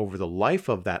releases over the life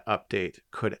of that update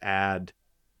could add,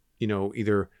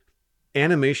 either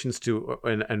animations to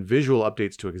and visual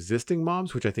updates to existing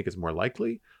mobs, which I think is more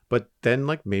likely, But then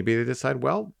like maybe they decide,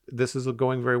 well, this is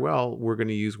going very well. We're going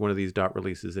to use one of these dot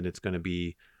releases, and it's going to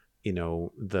be,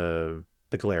 the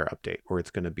glare update, or it's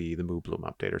going to be the Moo Bloom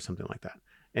update or something like that.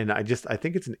 And I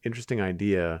think it's an interesting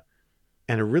idea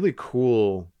and a really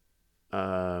cool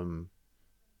um,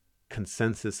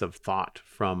 consensus of thought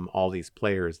from all these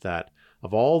players, that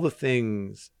of all the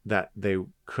things that they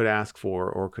could ask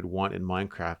for or could want in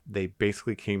Minecraft, they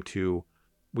basically came to,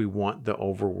 we want the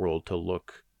overworld to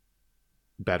look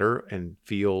better and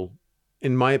feel,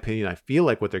 in my opinion, I feel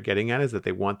like what they're getting at is that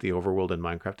they want the overworld in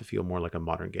Minecraft to feel more like a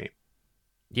modern game.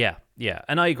 Yeah, yeah,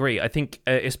 and I agree. I think,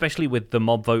 especially with the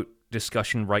mob vote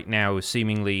discussion right now,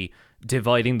 seemingly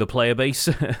dividing the player base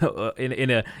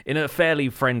in a fairly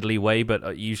friendly way,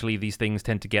 but usually these things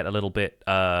tend to get a little bit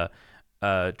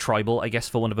tribal, I guess,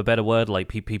 for want of a better word. Like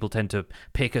people tend to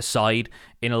pick a side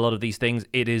in a lot of these things.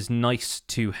 It is nice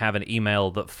to have an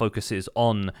email that focuses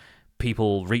on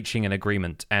people reaching an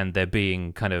agreement and there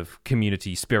being kind of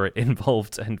community spirit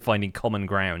involved and finding common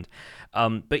ground.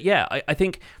 But yeah, I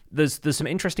think there's some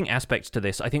interesting aspects to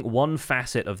this. I think one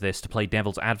facet of this, to play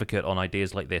devil's advocate on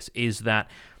ideas like this, is that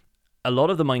a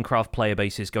lot of the Minecraft player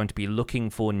base is going to be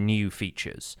looking for new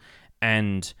features.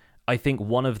 And I think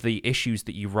one of the issues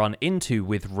that you run into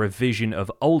with revision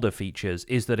of older features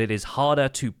is that it is harder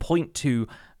to point to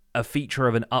a feature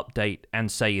of an update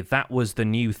and say that was the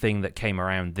new thing that came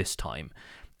around this time.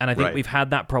 And I think Right. we've had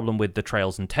that problem with the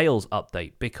Trails and Tales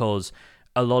update, because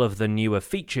a lot of the newer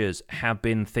features have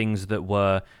been things that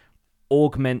were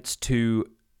augments to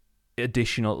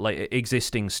additional, like,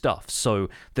 existing stuff. So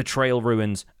the trail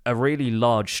ruins a really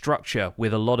large structure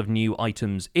with a lot of new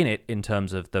items in it, in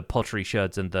terms of the pottery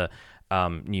sherds and the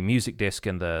new music disc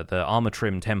and the armor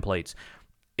trim templates,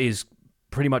 is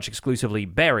pretty much exclusively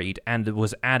buried and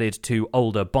was added to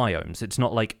older biomes. It's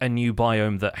not like a new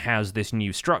biome that has this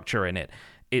new structure in it.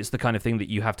 It's the kind of thing that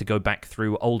you have to go back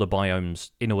through older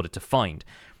biomes in order to find.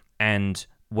 And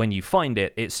when you find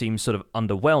it, it seems sort of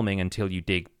underwhelming until you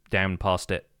dig down past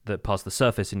the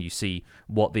surface, and you see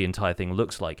what the entire thing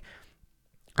looks like.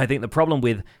 I think the problem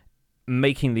with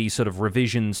making these sort of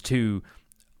revisions to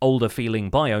older feeling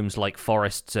biomes like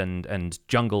forests and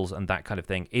jungles and that kind of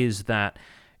thing is that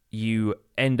you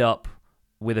end up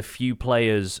with a few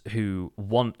players who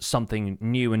want something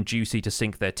new and juicy to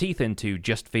sink their teeth into,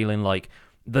 just feeling like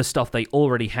the stuff they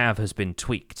already have has been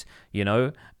tweaked, you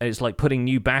know? It's like putting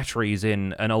new batteries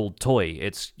in an old toy.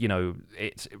 It's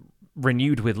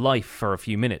renewed with life for a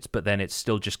few minutes, but then it's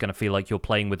still just going to feel like you're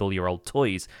playing with all your old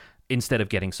toys instead of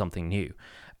getting something new.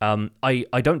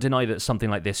 I don't deny that something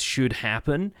like this should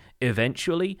happen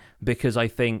eventually, because I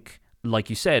think, like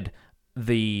you said,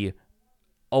 the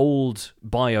old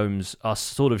biomes are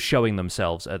sort of showing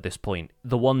themselves at this point.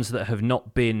 The ones that have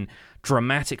not been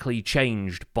dramatically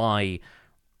changed by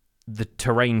the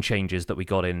terrain changes that we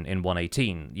got in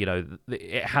 118.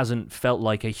 It hasn't felt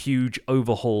like a huge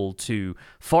overhaul to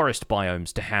forest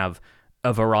biomes to have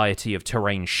a variety of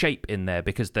terrain shape in there,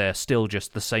 because they're still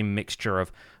just the same mixture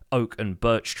of oak and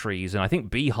birch trees. And I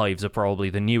think beehives are probably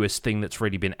the newest thing that's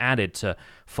really been added to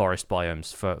forest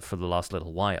biomes for the last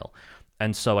little while.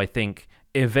 And so I think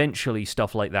eventually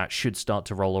stuff like that should start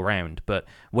to roll around. But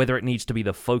whether it needs to be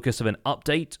the focus of an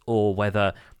update, or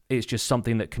whether it's just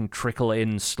something that can trickle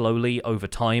in slowly over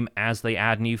time as they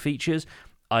add new features,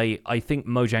 I think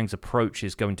Mojang's approach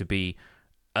is going to be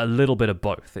a little bit of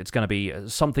both. It's going to be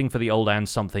something for the old and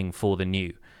something for the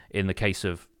new, in the case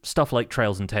of stuff like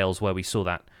Trails and Tales, where we saw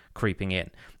that creeping in.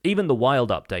 Even the Wild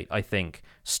update, I think,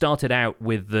 started out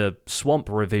with the swamp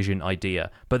revision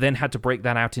idea, but then had to break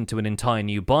that out into an entire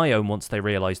new biome once they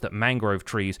realized that mangrove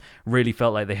trees really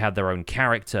felt like they had their own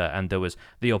character, and there was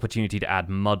the opportunity to add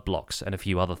mud blocks and a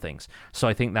few other things. So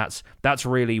I think that's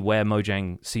really where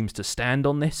Mojang seems to stand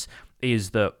on this,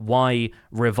 is that why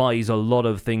revise a lot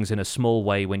of things in a small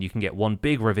way when you can get one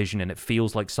big revision and it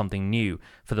feels like something new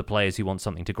for the players who want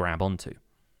something to grab onto.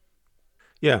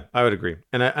 Yeah, I would agree.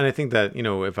 And I think that,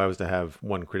 if I was to have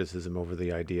one criticism over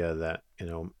the idea that,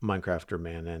 Minecrafter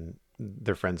Man and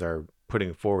their friends are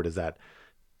putting forward, is that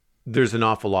there's an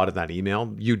awful lot of that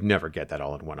email. You'd never get that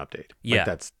all in one update. Yeah.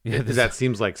 Like Yeah, that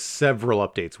seems like several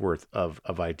updates worth of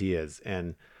ideas.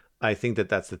 And I think that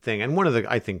that's the thing. And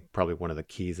I think probably one of the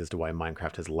keys as to why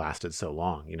Minecraft has lasted so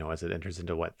long, as it enters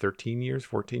into 13 years,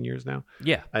 14 years now.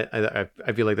 yeah.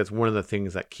 I feel like that's one of the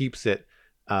things that keeps it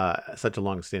such a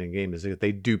long-standing game, is that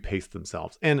they do pace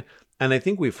themselves, and I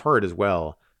think we've heard as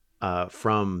well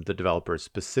from the developers,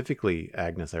 specifically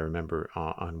Agnes. I remember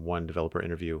on one developer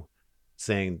interview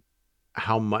saying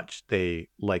how much they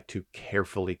like to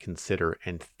carefully consider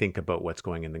and think about what's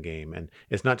going in the game. And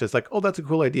it's not just like, oh, that's a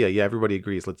cool idea. Yeah, everybody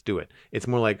agrees. Let's do it. It's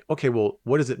more like, okay, well,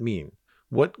 what does it mean?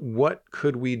 What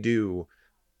could we do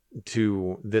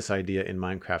to this idea in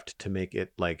Minecraft to make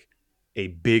it like a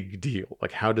big deal?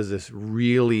 Like, how does this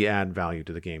really add value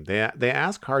to the game? They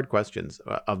ask hard questions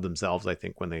of themselves, I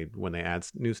think, when they add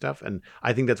new stuff, and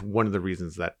I think that's one of the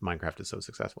reasons that Minecraft is so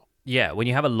successful. Yeah, when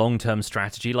you have a long-term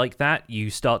strategy like that, you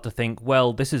start to think,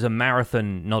 well, this is a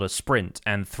marathon, not a sprint,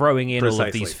 and throwing in all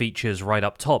of these Precisely. features right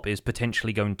up top is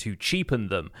potentially going to cheapen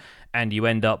them, and you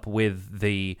end up with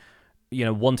the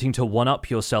wanting to one up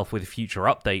yourself with future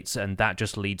updates, and that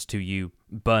just leads to you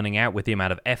burning out with the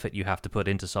amount of effort you have to put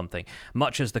into something.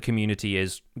 Much as the community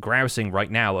is grousing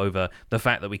right now over the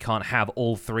fact that we can't have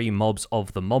all three mobs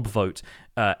of the mob vote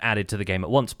added to the game at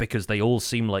once, because they all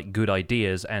seem like good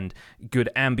ideas and good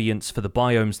ambience for the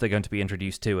biomes they're going to be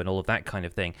introduced to and all of that kind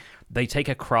of thing. They take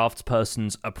a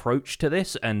craftsperson's approach to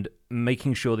this and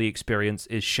making sure the experience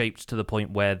is shaped to the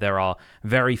point where there are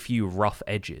very few rough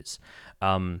edges.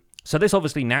 So this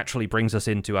obviously naturally brings us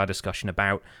into our discussion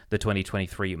about the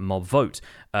 2023 mob vote.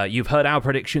 You've heard our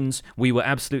predictions. We were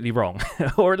absolutely wrong,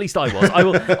 or at least I was.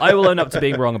 I will own up to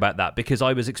being wrong about that, because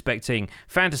I was expecting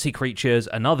fantasy creatures,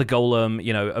 another golem,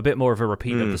 a bit more of a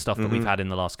repeat of the stuff that we've had in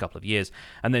the last couple of years.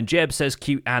 And then Jeb says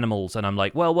cute animals, and I'm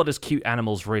like, well, what does cute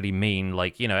animals really mean?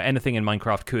 Like, anything in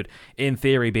Minecraft could, in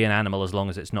theory, be an animal as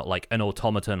long as it's not like an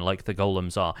automaton like the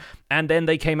golems are. And then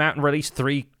they came out and released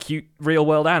 3 cute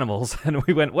real-world animals, and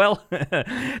we went, well,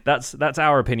 that's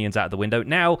our opinions out the window.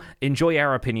 Now, enjoy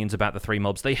our opinions about the 3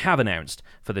 mobs they have announced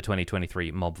for the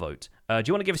 2023 mob vote. Do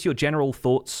you want to give us your general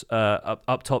thoughts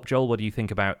up top, Joel? What do you think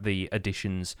about the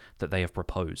additions that they have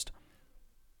proposed?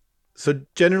 So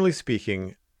generally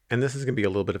speaking, and this is going to be a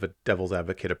little bit of a devil's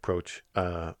advocate approach,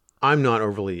 I'm not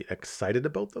overly excited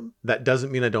about them. That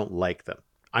doesn't mean I don't like them.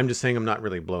 I'm just saying I'm not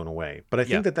really blown away. But I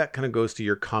think that kind of goes to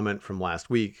your comment from last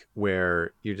week,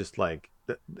 where you're just like,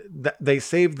 they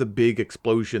save the big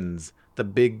explosions, the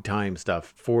big time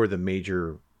stuff for the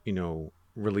major,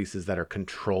 releases that are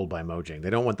controlled by Mojang. They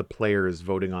don't want the players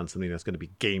voting on something that's going to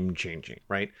be game changing,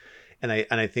 right? And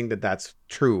I think that that's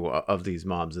true of these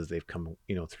mobs as they've come,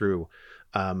 through.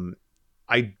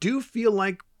 I do feel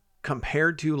like,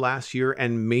 compared to last year,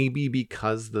 and maybe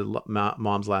because the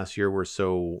mobs last year were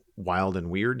so wild and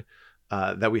weird,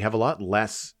 that we have a lot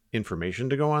less information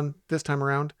to go on this time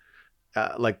around.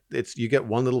 Like, you get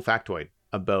one little factoid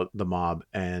about the mob,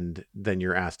 and then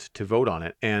you're asked to vote on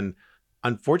it. And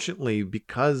unfortunately,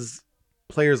 because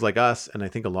players like us, and I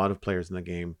think a lot of players in the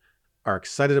game, are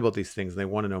excited about these things and they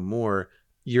want to know more,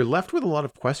 you're left with a lot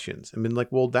of questions. I mean,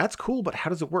 like, well, that's cool, but how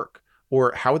does it work?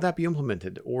 Or how would that be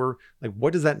implemented? Or like,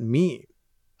 what does that mean?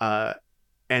 And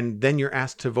then you're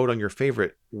asked to vote on your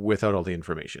favorite without all the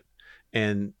information.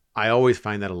 And I always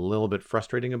find that a little bit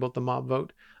frustrating about the mob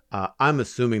vote. I'm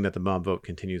assuming that the mob vote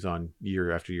continues on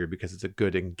year after year because it's a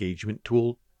good engagement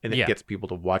tool, and it gets people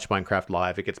to watch Minecraft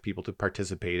live. It gets people to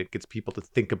participate. It gets people to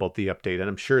think about the update. And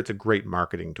I'm sure it's a great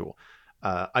marketing tool.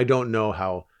 I don't know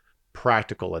how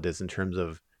practical it is in terms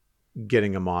of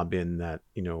getting a mob in that,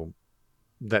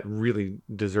 that really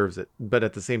deserves it. But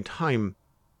at the same time,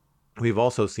 we've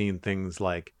also seen things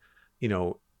like,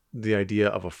 the idea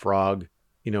of a frog,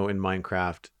 in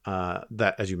Minecraft,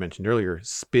 that, as you mentioned earlier,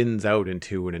 spins out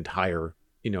into an entire,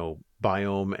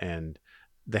 biome, and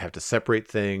they have to separate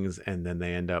things, and then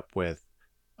they end up with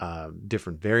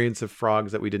different variants of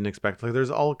frogs that we didn't expect. Like,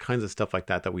 there's all kinds of stuff like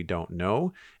that we don't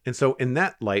know. And so in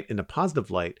that light, in a positive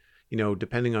light,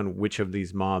 depending on which of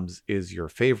these mobs is your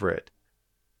favorite,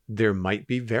 there might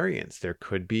be variants. There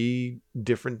could be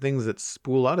different things that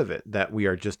spool out of it that we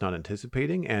are just not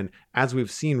anticipating. And as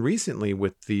we've seen recently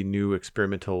with the new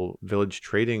experimental village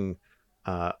trading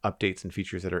updates and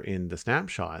features that are in the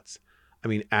snapshots, I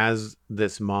mean, as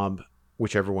this mob,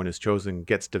 whichever one is chosen,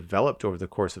 gets developed over the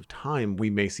course of time, we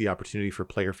may see opportunity for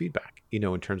player feedback,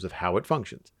 in terms of how it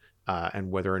functions, and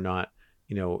whether or not,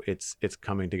 it's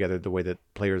coming together the way that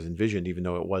players envisioned, even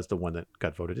though it was the one that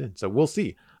got voted in. So we'll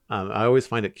see. I always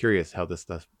find it curious how this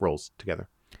stuff rolls together.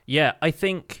 Yeah, I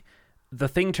think the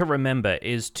thing to remember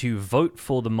is to vote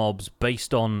for the mobs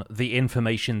based on the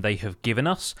information they have given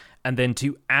us, and then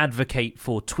to advocate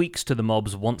for tweaks to the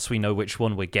mobs once we know which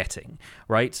one we're getting,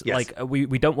 right? Yes. Like, we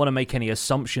don't want to make any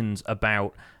assumptions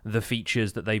about the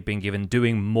features that they've been given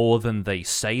doing more than they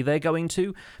say they're going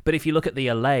to. But if you look at the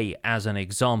allay as an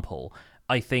example,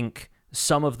 I think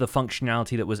some of the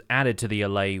functionality that was added to the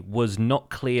allay was not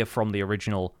clear from the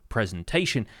original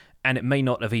presentation, and it may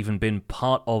not have even been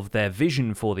part of their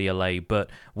vision for the LA, but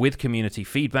with community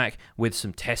feedback, with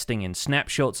some testing in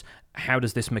snapshots, how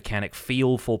does this mechanic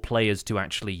feel for players to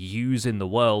actually use in the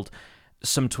world?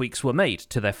 Some tweaks were made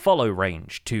to their follow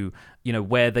range, to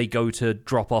where they go to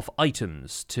drop off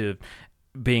items, to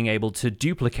being able to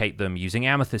duplicate them using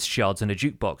amethyst shards in a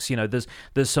jukebox.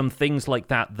 There's some things like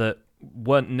that that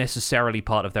weren't necessarily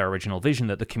part of their original vision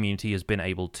that the community has been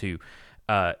able to,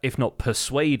 if not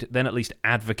persuade, then at least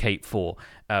advocate for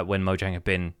when Mojang have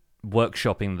been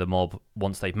workshopping the mob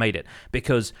once they've made it.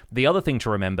 Because the other thing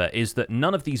to remember is that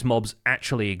none of these mobs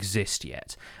actually exist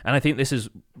yet. And I think this is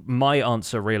my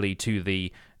answer really to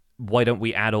the why don't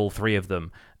we add all three of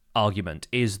them argument,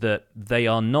 is that they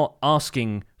are not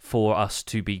asking for us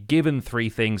to be given three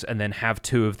things and then have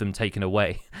two of them taken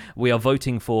away. We are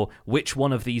voting for which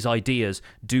one of these ideas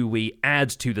do we add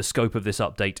to the scope of this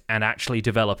update and actually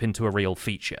develop into a real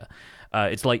feature.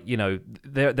 It's like,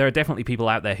 there are definitely people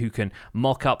out there who can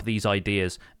mock up these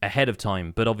ideas ahead of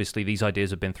time, but obviously these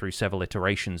ideas have been through several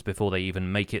iterations before they even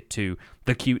make it to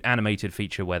the cute animated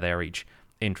feature where they're each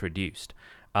introduced.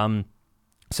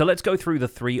 So let's go through the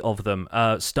three of them,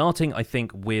 starting, I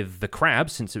think, with the crab,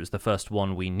 since it was the first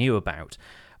one we knew about.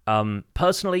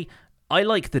 Personally, I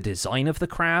like the design of the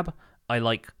crab. I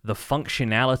like the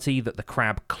functionality that the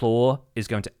crab claw is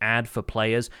going to add for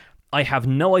players. I have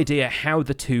no idea how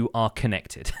the two are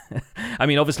connected. I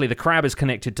mean, obviously, the crab is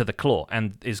connected to the claw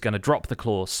and is going to drop the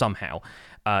claw somehow.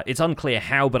 It's unclear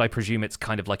how, but I presume it's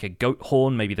kind of like a goat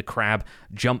horn. Maybe the crab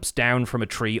jumps down from a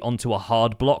tree onto a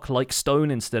hard block like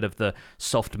stone instead of the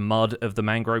soft mud of the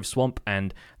mangrove swamp,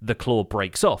 and the claw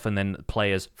breaks off, and then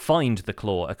players find the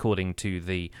claw according to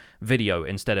the video,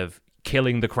 instead of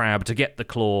killing the crab to get the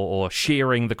claw or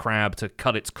shearing the crab to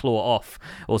cut its claw off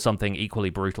or something equally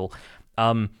brutal.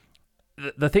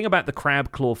 The thing about the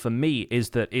crab claw for me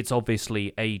is that it's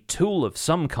obviously a tool of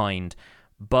some kind,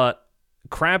 but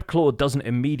crab claw doesn't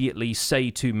immediately say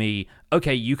to me,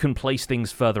 okay, you can place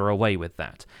things further away with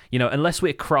that. Unless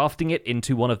we're crafting it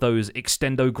into one of those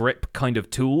extendo grip kind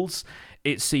of tools,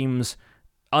 it seems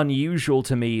unusual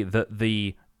to me that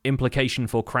the implication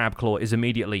for crab claw is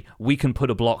immediately, we can put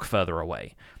a block further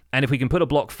away. And if we can put a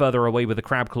block further away with a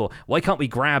crab claw, why can't we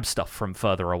grab stuff from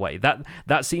further away?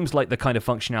 That seems like the kind of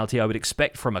functionality I would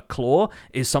expect from a claw,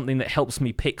 is something that helps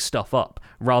me pick stuff up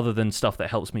rather than stuff that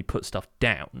helps me put stuff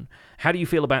down. How do you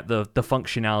feel about the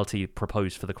functionality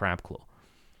proposed for the crab claw?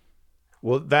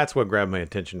 Well, that's what grabbed my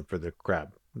attention for the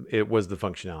crab. It was the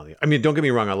functionality. I mean, don't get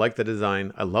me wrong. I like the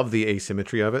design. I love the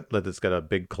asymmetry of it. That it's got a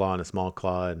big claw and a small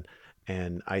claw.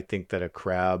 And I think that a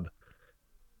crab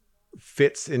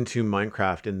fits into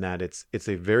Minecraft in that it's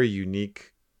a very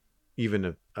unique,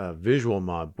 even a visual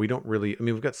mob. We don't really, I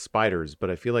mean, we've got spiders, but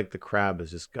I feel like the crab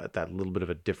has just got that little bit of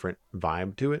a different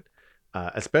vibe to it.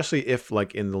 Especially if,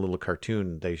 like in the little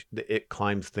cartoon, it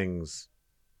climbs things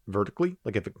vertically,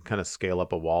 like if it can kind of scale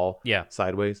up a wall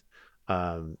sideways.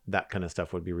 That kind of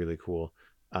stuff would be really cool.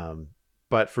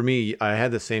 But for me, I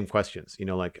had the same questions.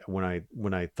 Like when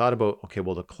I thought about, okay,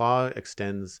 well, the claw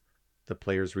extends the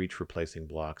player's reach for placing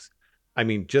blocks. I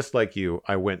mean, just like you,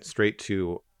 I went straight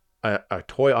to a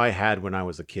toy I had when I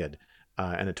was a kid,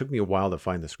 and it took me a while to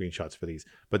find the screenshots for these.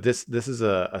 But this is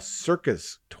a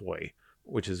circus toy,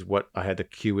 which is what I had to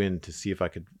cue in to see if I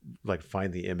could like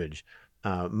find the image.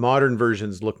 Modern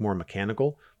versions look more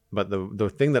mechanical, but the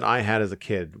thing that I had as a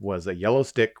kid was a yellow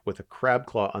stick with a crab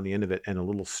claw on the end of it and a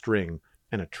little string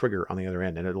and a trigger on the other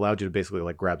end, and it allowed you to basically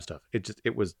like grab stuff.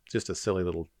 It was just a silly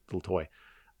little toy.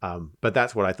 But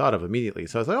that's what I thought of immediately.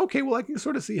 So I was like, okay, well, I can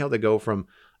sort of see how they go from,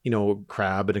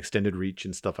 crab and extended reach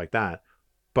and stuff like that.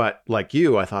 But like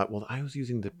you, I thought, well, I was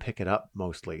using to pick it up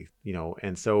mostly,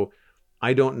 and so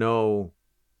I don't know.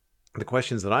 The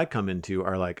questions that I come into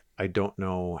are like, I don't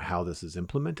know how this is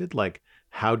implemented. Like,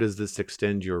 how does this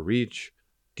extend your reach?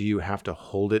 Do you have to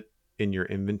hold it in your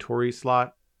inventory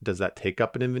slot? Does that take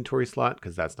up an inventory slot?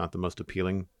 Because that's not the most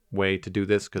appealing way to do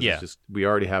this. Because it's just, we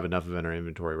already have enough of it in our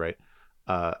inventory, right?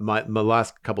 My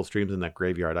last couple streams in that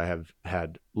graveyard, I have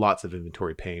had lots of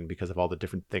inventory pain because of all the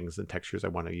different things and textures I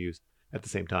want to use at the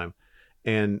same time.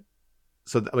 And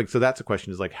so that's a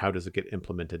question, is like, how does it get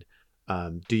implemented?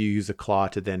 Do you use a claw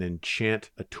to then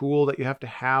enchant a tool that you have to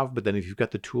have? But then if you've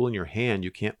got the tool in your hand,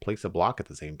 you can't place a block at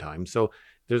the same time. So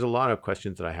there's a lot of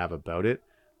questions that I have about it.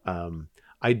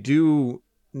 I do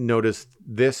notice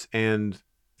this, and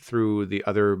through the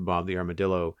other mob, the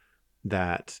armadillo,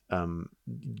 that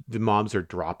the mobs are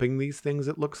dropping these things.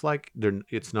 It looks like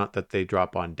it's not that they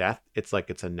drop on death. It's like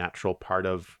it's a natural part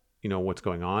of what's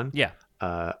going on. Yeah.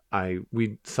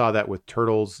 We saw that with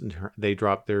turtles, and they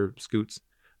drop their scoots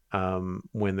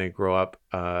when they grow up.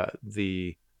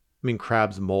 The I mean,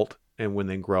 crabs molt, and when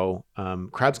they grow,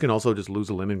 crabs can also just lose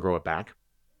a limb and grow it back.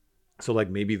 So like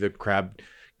maybe the crab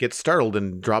gets startled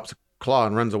and drops a claw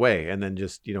and runs away, and then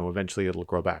just eventually it'll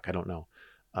grow back. I don't know,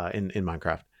 in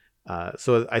Minecraft.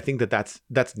 So I think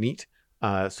that's neat.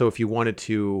 So if you wanted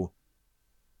to,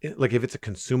 like, if it's a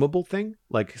consumable thing,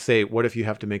 like say, what if you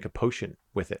have to make a potion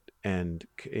with it and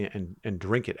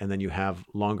drink it, and then you have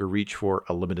longer reach for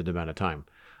a limited amount of time?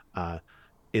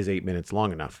 Is 8 minutes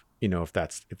long enough? If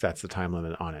that's the time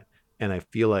limit on it. And I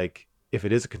feel like if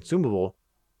it is a consumable,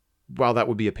 while that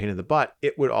would be a pain in the butt,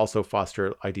 it would also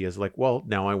foster ideas like, well,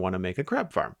 now I want to make a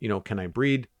crab farm. Can I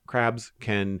breed crabs?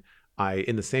 Can I,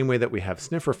 in the same way that we have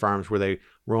sniffer farms where they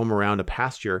roam around a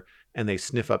pasture and they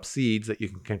sniff up seeds that you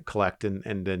can collect and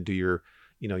then do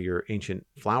your ancient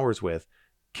flowers with,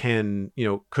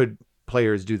 could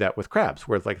players do that with crabs?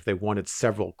 Where it's like if they wanted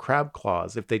several crab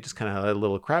claws, if they just kind of had a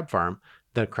little crab farm,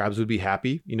 the crabs would be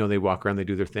happy. They walk around, they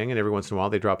do their thing, and every once in a while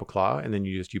they drop a claw, and then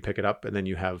you pick it up, and then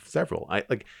you have several.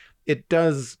 It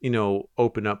does,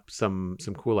 open up some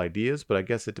cool ideas, but I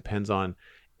guess it depends on,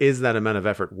 is that amount of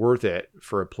effort worth it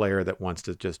for a player that wants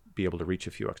to just be able to reach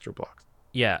a few extra blocks?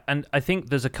 Yeah, and I think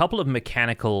there's a couple of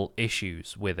mechanical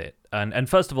issues with it. And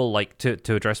first of all, like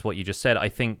to address what you just said, I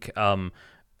think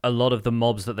a lot of the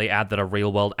mobs that they add that are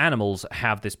real world animals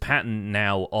have this pattern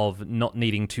now of not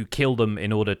needing to kill them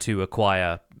in order to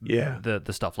acquire the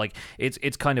stuff. Like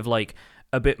it's kind of like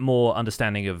a bit more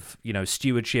understanding of,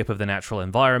 stewardship of the natural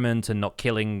environment and not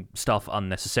killing stuff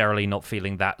unnecessarily, not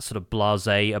feeling that sort of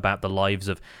blasé about the lives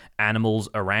of animals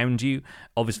around you.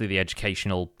 Obviously, the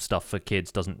educational stuff for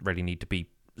kids doesn't really need to be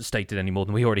stated any more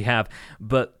than we already have.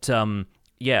 But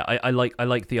I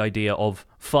like the idea of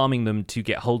farming them to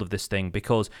get hold of this thing,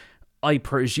 because I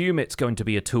presume it's going to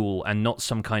be a tool and not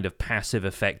some kind of passive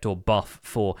effect or buff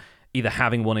for either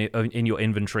having one in your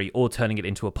inventory or turning it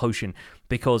into a potion.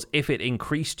 Because if it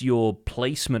increased your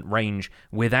placement range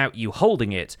without you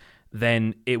holding it,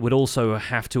 then it would also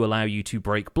have to allow you to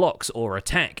break blocks or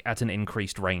attack at an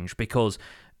increased range, because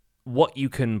what you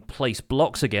can place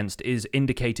blocks against is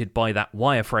indicated by that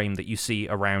wireframe that you see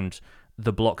around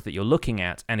the block that you're looking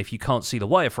at. And if you can't see the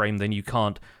wireframe, then you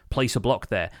can't place a block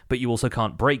there, but you also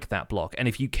can't break that block. And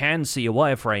if you can see a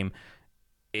wireframe,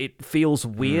 it feels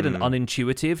weird and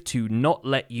unintuitive to not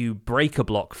let you break a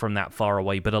block from that far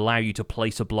away, but allow you to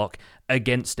place a block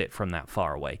against it from that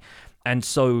far away. And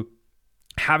so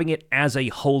having it as a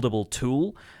holdable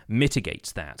tool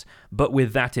mitigates that. But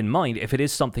with that in mind, if it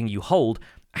is something you hold,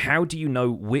 how do you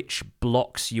know which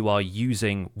blocks you are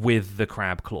using with the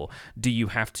crab claw? Do you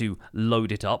have to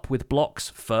load it up with blocks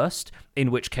first?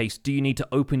 In which case, do you need to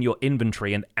open your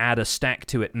inventory and add a stack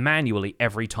to it manually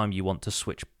every time you want to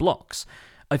switch blocks?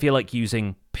 I feel like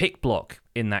using pick block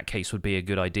in that case would be a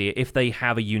good idea if they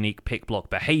have a unique pick block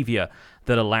behavior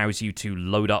that allows you to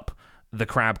load up the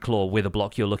crab claw with a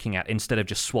block you're looking at instead of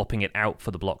just swapping it out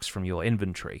for the blocks from your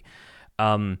inventory.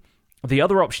 The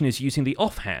other option is using the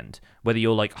offhand, whether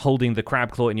you're like holding the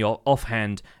crab claw in your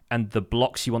offhand and the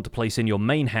blocks you want to place in your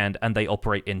main hand and they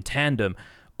operate in tandem,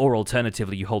 or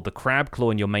alternatively you hold the crab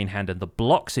claw in your main hand and the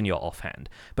blocks in your offhand.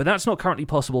 But that's not currently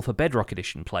possible for Bedrock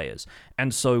Edition players,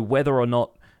 and so whether or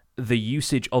not the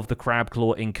usage of the crab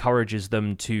claw encourages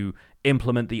them to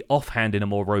implement the offhand in a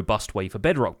more robust way for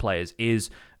Bedrock players is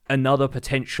another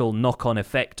potential knock-on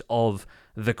effect of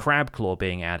the crab claw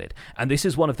being added. And this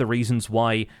is one of the reasons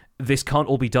why this can't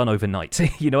all be done overnight.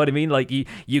 You know what I mean? Like,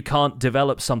 you can't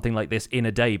develop something like this in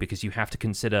a day, because you have to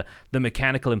consider the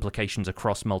mechanical implications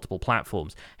across multiple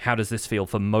platforms. How does this feel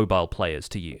for mobile players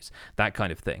to use? That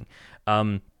kind of thing.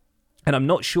 And I'm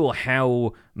not sure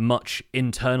how much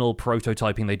internal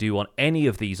prototyping they do on any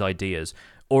of these ideas,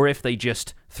 or if they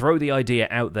just throw the idea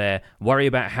out there, worry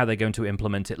about how they're going to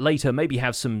implement it later, maybe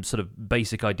have some sort of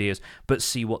basic ideas, but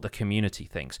see what the community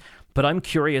thinks. But I'm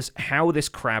curious how this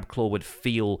crab claw would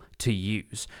feel to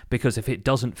use, because if it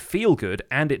doesn't feel good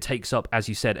and it takes up, as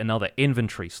you said, another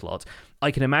inventory slot,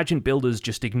 I can imagine builders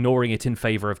just ignoring it in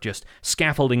favor of just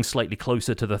scaffolding slightly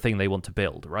closer to the thing they want to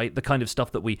build, right? The kind of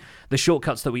stuff that the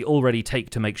shortcuts that we already take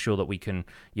to make sure that we can,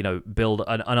 build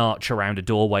an arch around a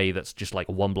doorway that's just like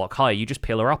 1 block high. You just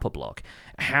pillar up a block.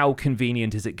 How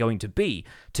convenient is it going to be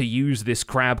to use this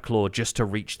crab claw just to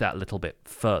reach that little bit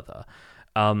further?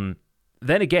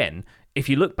 Then again, if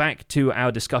you look back to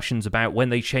our discussions about when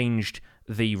they changed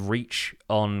the reach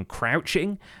on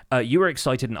crouching, you were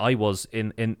excited, and I was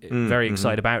very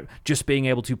excited about just being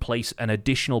able to place an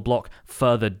additional block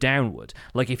further downward.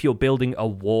 Like if you're building a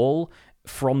wall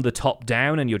from the top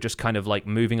down, and you're just kind of like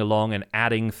moving along and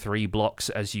adding 3 blocks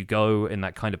as you go in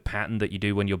that kind of pattern that you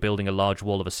do when you're building a large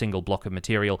wall of a single block of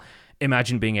material.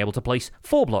 Imagine being able to place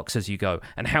 4 blocks as you go,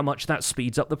 and how much that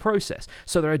speeds up the process.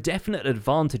 So there are definite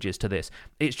advantages to this.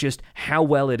 It's just how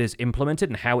well it is implemented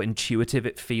and how intuitive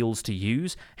it feels to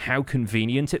use, how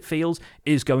convenient it feels,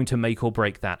 is going to make or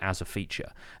break that as a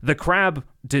feature. The crab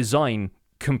design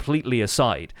completely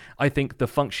aside, I think the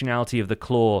functionality of the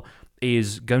claw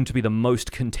is going to be the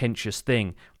most contentious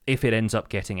thing if it ends up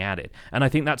getting added. And I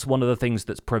think that's one of the things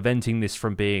that's preventing this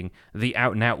from being the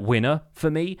out-and-out winner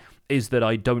for me, is that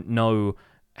I don't know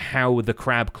how the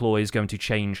crab claw is going to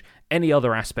change any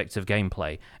other aspects of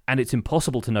gameplay. And it's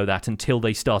impossible to know that until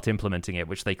they start implementing it,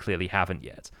 which they clearly haven't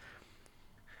yet.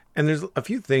 And there's a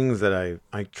few things that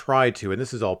I try to, and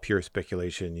this is all pure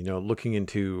speculation, looking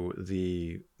into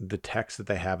the text that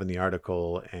they have in the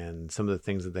article and some of the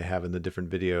things that they have in the different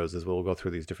videos as well. We'll go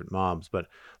through these different mobs. But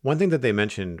one thing that they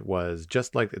mentioned was,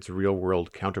 just like its real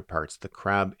world counterparts, the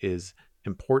crab is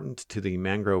important to the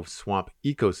mangrove swamp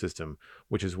ecosystem,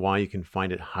 which is why you can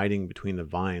find it hiding between the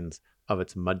vines of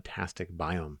its mud-tastic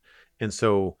biome. And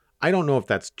so I don't know if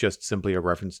that's just simply a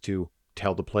reference to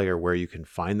tell the player where you can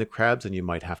find the crabs, and you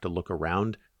might have to look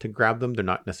around to grab them. They're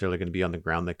not necessarily going to be on the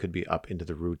ground. They could be up into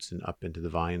the roots and up into the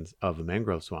vines of a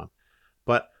mangrove swamp.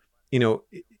 But,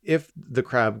 if the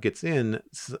crab gets in,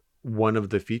 one of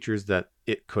the features that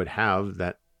it could have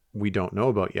that we don't know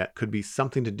about yet could be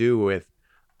something to do with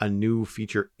a new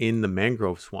feature in the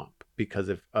mangrove swamp because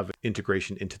of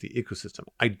integration into the ecosystem.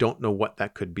 I don't know what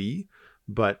that could be,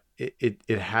 but it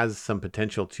has some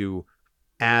potential to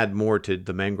add more to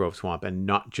the mangrove swamp and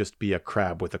not just be a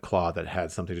crab with a claw that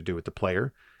has something to do with the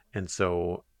player. And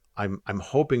so I'm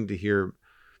hoping to hear,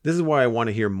 this is why I want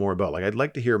to hear more about, I'd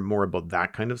like to hear more about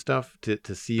that kind of stuff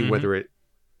to see whether it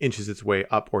inches its way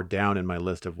up or down in my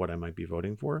list of what I might be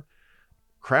voting for.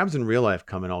 Crabs in real life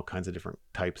come in all kinds of different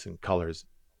types and colors.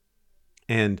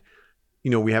 And,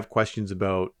 we have questions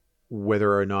about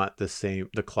whether or not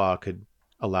the claw could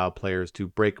allow players to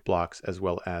break blocks as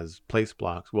well as place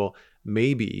blocks. Well,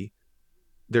 maybe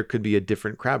there could be a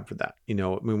different crab for that.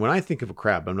 When I think of a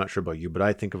crab, I'm not sure about you, but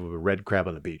I think of a red crab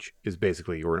on the beach is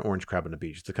basically, or an orange crab on the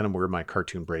beach. It's kind of where my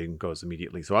cartoon brain goes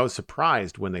immediately. So I was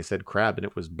surprised when they said crab and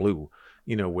it was blue,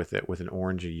 with an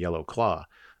orange and yellow claw.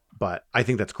 But I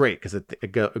think that's great because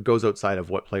it goes outside of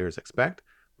what players expect.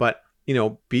 But,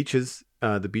 beaches,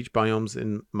 the beach biomes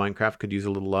in Minecraft could use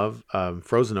a little love.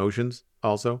 Frozen oceans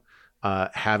also.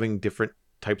 Having different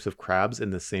types of crabs in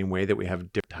the same way that we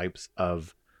have different types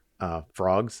of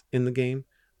frogs in the game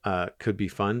could be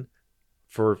fun.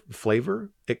 For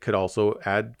flavor, it could also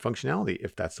add functionality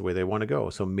if that's the way they want to go.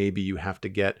 So maybe you have to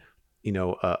get,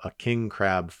 a king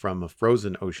crab from a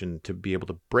frozen ocean to be able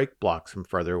to break blocks from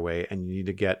farther away, and you need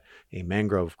to get a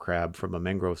mangrove crab from a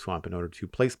mangrove swamp in order to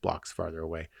place blocks farther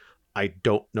away. I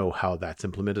don't know how that's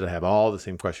implemented. I have all the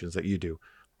same questions that you do,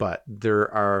 but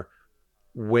there are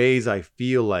ways I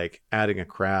feel like adding a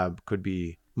crab could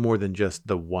be more than just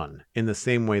the one. In the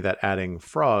same way that adding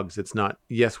frogs, it's not,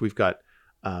 yes, we've got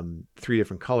 3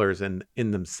 different colors, and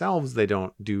in themselves, they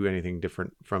don't do anything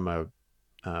different from a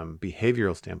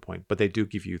behavioral standpoint, but they do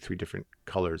give you 3 different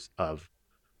colors of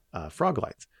frog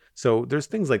lights. So there's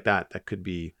things like that could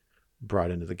be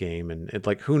brought into the game, and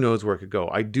who knows where it could go.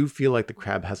 I do feel like the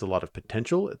crab has a lot of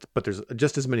potential, but there's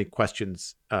just as many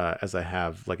questions as I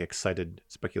have excited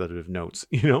speculative notes.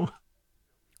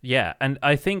 Yeah, and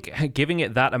I think giving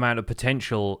it that amount of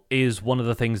potential is one of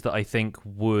the things that I think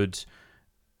would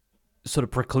sort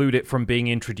of preclude it from being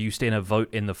introduced in a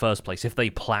vote in the first place. If they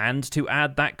planned to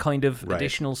add that kind of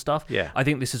additional stuff, I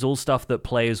think this is all stuff that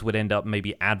players would end up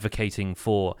maybe advocating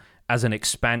for as an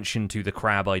expansion to the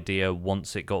crab idea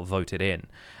once it got voted in.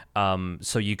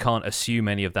 So you can't assume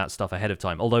any of that stuff ahead of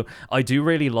time. Although I do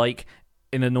really like,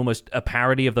 in an almost a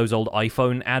parody of those old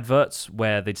iPhone adverts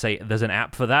where they'd say there's an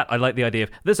app for that. I like the idea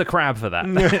of there's a crab for that.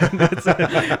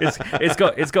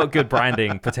 It's got good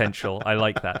branding potential. I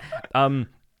like that.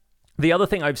 The other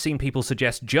thing I've seen people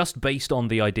suggest, just based on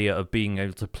the idea of being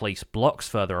able to place blocks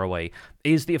further away,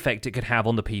 is the effect it could have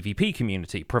on the PvP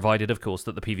community, provided, of course,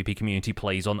 that the PvP community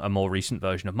plays on a more recent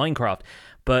version of Minecraft.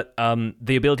 But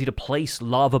the ability to place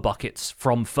lava buckets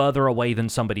from further away than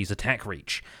somebody's attack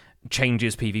reach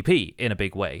changes PvP in a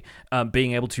big way.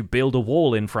 Being able to build a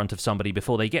wall in front of somebody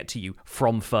before they get to you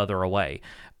from further away.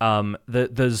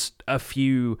 There's a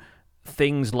few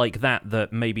things like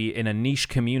that maybe in a niche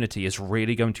community is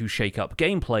really going to shake up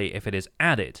gameplay if it is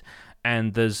added.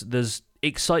 And there's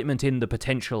excitement in the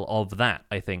potential of that,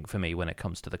 I think, for me, when it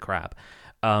comes to the crab.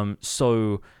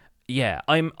 So Yeah,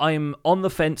 I'm on the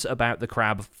fence about the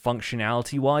crab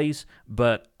functionality wise,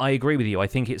 but I agree with you. I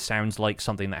think it sounds like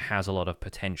something that has a lot of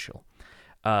potential.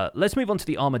 Let's move on to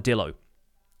the armadillo.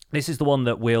 This is the one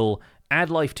that will add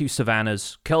life to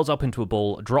savannas, curls up into a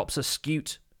ball, drops a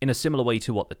scute in a similar way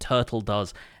to what the turtle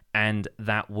does, and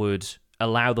that would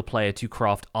allow the player to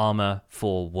craft armor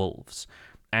for wolves.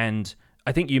 And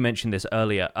I think you mentioned this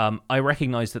earlier. I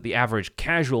recognize that the average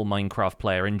casual Minecraft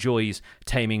player enjoys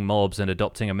taming mobs and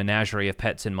adopting a menagerie of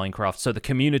pets in Minecraft, so the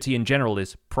community in general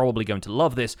is probably going to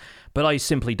love this, but I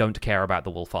simply don't care about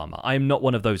the wolf armor. I am not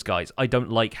one of those guys. I don't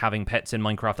like having pets in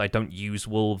Minecraft. I don't use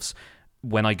wolves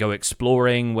when I go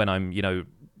exploring, when I'm,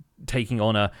 taking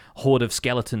on a horde of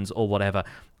skeletons or whatever.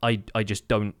 I just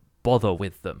don't bother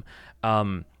with them.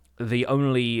 The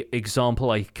only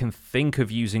example I can think of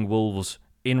using wolves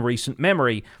in recent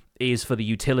memory is for the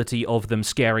utility of them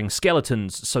scaring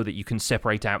skeletons so that you can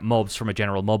separate out mobs from a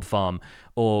general mob farm,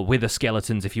 or wither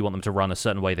skeletons if you want them to run a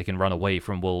certain way, they can run away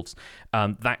from wolves,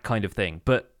 that kind of thing.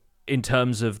 But in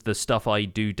terms of the stuff I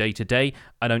do day to day,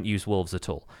 I don't use wolves at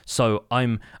all. So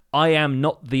I am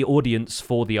not the audience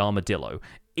for the armadillo,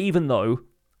 even though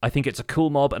I think it's a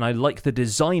cool mob and I like the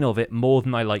design of it more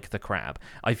than I like the crab.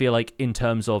 I feel like in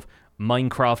terms of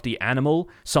Minecrafty animal,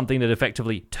 something that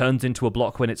effectively turns into a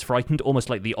block when it's frightened,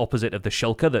 almost like the opposite of the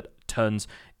shulker that turns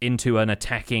into an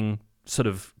attacking sort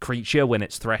of creature when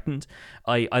it's threatened.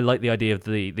 I like the idea of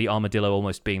the armadillo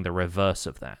almost being the reverse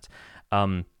of that.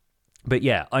 But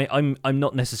yeah, I'm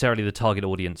not necessarily the target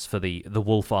audience for the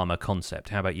wolf armor concept.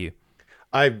 How about you?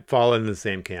 I fall in the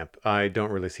same camp. I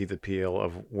don't really see the appeal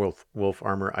of wolf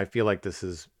armor. I feel like this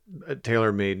is a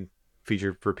tailor-made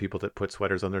feature for people that put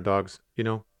sweaters on their dogs, Yes,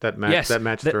 that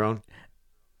match th- their own.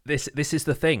 this is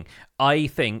the thing. I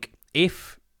think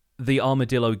if the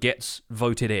armadillo gets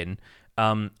voted in,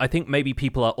 I think maybe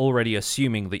people are already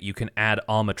assuming that you can add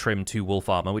armor trim to wolf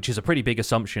armor, which is a pretty big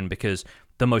assumption because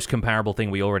the most comparable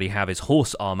thing we already have is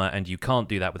horse armor, and you can't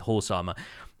do that with horse armor.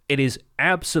 It is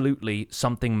absolutely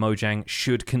something Mojang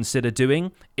should consider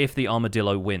doing if the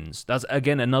armadillo wins. That's,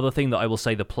 again, another thing that I will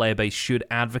say the player base should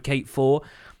advocate for,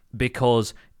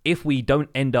 because if we don't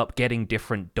end up getting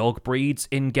different dog breeds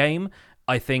in game,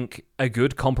 I think a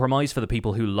good compromise for the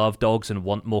people who love dogs and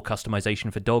want more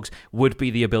customization for dogs would be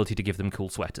the ability to give them cool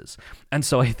sweaters. And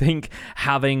so I think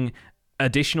having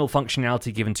additional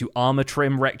functionality given to armor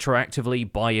trim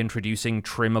retroactively by introducing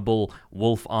trimmable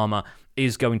wolf armor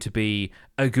is going to be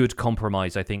a good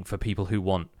compromise, I think, for people who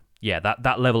want,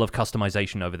 that level of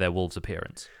customization over their wolves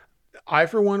appearance. I,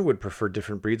 for one, would prefer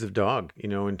different breeds of dog,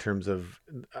 in terms of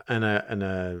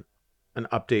an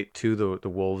update to the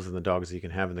wolves and the dogs that you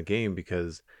can have in the game.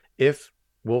 Because if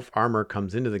wolf armor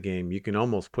comes into the game, you can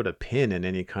almost put a pin in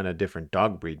any kind of different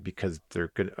dog breed, because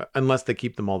they're good, unless they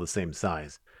keep them all the same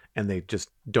size and they just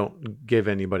don't give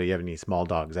anybody any small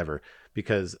dogs ever.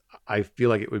 Because I feel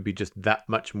like it would be just that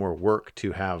much more work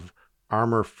to have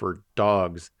armor for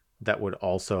dogs that would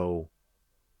also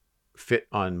fit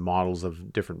on models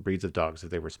of different breeds of dogs if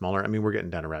they were smaller. I mean, we're getting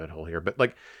down a rabbit hole here, but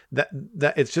like that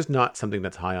it's just not something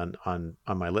that's high on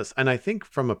my list. And I think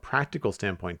from a practical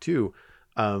standpoint too,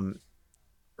 um,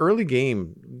 early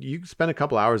game, you spend a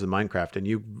couple hours in Minecraft and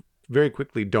you very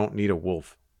quickly don't need a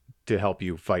wolf to help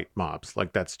you fight mobs.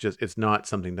 Like it's not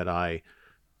something that I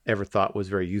ever thought was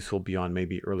very useful beyond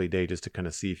maybe early day, just to kind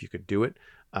of see if you could do it.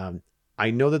 I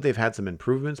know that they've had some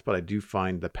improvements, but I do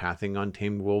find the pathing on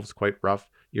tamed wolves quite rough.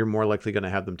 You're more likely going to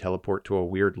have them teleport to a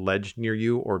weird ledge near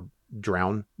you or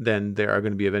drown than they are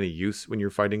going to be of any use when you're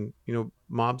fighting,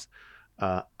 mobs.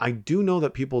 I do know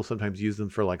that people sometimes use them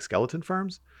for like skeleton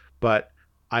farms, but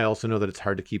I also know that it's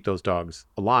hard to keep those dogs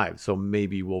alive. So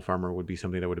maybe wolf armor would be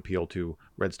something that would appeal to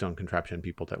redstone contraption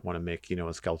people that want to make,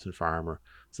 a skeleton farm or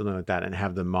something like that and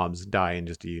have the mobs die in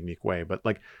just a unique way. But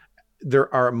like,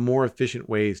 there are more efficient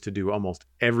ways to do almost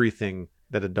everything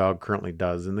that a dog currently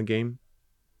does in the game,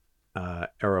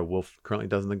 or a wolf currently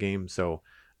does in the game. So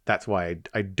that's why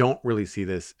I don't really see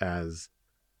this as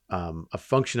a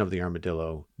function of the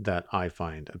armadillo that I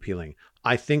find appealing.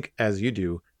 I think, as you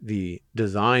do, the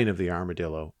design of the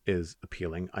armadillo is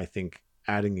appealing. I think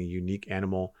adding a unique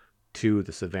animal to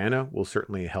the savannah will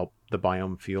certainly help the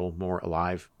biome feel more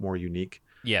alive, more unique.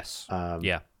 Yes. Um,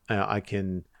 Yeah.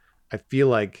 I feel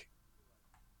like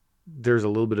there's a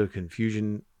little bit of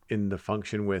confusion in the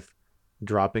function with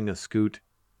dropping a scoot.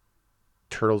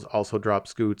 Turtles also drop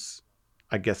scoots.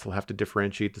 I guess they'll have to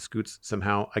differentiate the scoots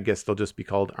somehow. I guess they'll just be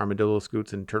called armadillo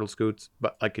scoots and turtle scoots.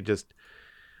 But like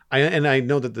I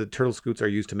know that the turtle scoots are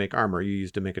used to make armor. You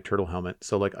used to make a turtle helmet.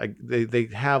 So like they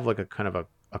have like a kind of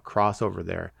a crossover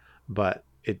there, but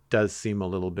it does seem a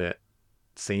little bit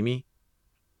samey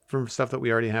from stuff that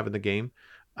we already have in the game.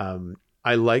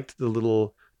 I liked the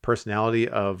little personality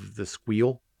of the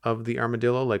squeal of the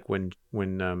armadillo, like when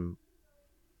little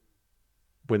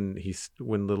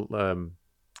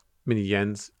mini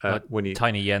Yens when he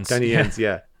Tiny Jens. Tiny Yeah. Yens,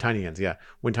 yeah, Tiny Yens, yeah.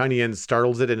 When Tiny Yens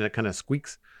startles it and it kind of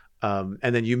squeaks. And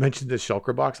then you mentioned the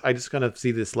shulker box. I just kind of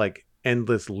see this like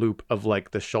endless loop of like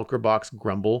the shulker box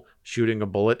grumble shooting a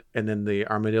bullet, and then the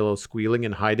armadillo squealing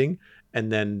and hiding,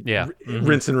 and then Yeah.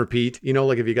 rinse and repeat. You know,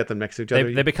 like if you got them next to each They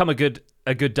other. they become a good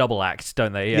double act,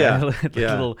 don't they? Yeah, Like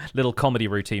yeah. little comedy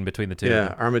routine between the two of Yeah,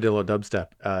 them. armadillo dubstep.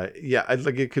 Yeah,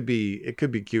 like it could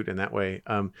be cute in that way.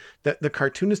 That the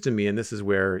cartoonist in me, and this is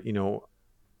where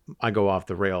I go off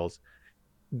the rails.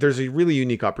 There's a really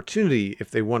unique opportunity if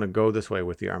they want to go this way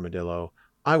with the armadillo.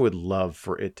 I would love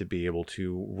for it to be able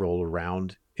to roll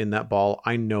around in that ball.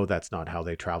 I know that's not how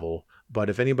they travel,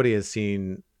 but if anybody has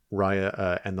seen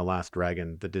Raya and the Last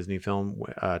Dragon, the Disney film,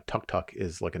 Tuk Tuk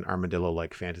is like an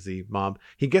armadillo-like fantasy mob.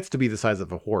 He gets to be the size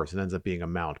of a horse and ends up being a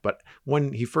mount, but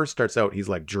when he first starts out, he's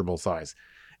like gerbil size,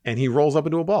 and he rolls up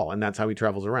into a ball, and that's how he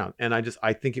travels around. And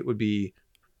I think it would be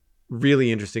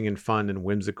really interesting and fun and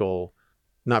whimsical,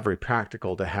 not very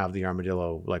practical to have the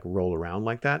armadillo like roll around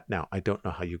like that. Now, I don't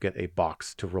know how you get a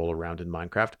box to roll around in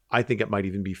Minecraft. I think it might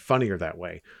even be funnier that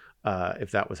way, if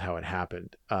that was how it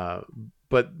happened.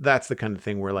 But that's the kind of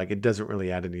thing where like it doesn't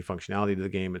really add any functionality to the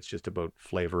game. It's just about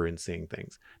flavor and seeing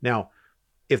things. Now,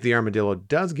 if the armadillo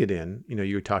does get in,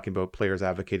 you were talking about players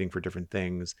advocating for different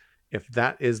things. If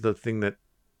that is the thing that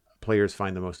players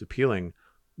find the most appealing,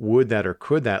 would that or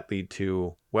could that lead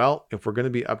to, well, if we're going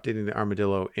to be updating the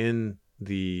armadillo in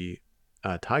the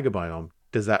taiga biome,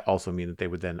 does that also mean that they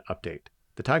would then update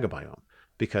the taiga biome?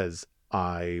 Because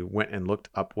I went and looked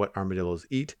up what armadillos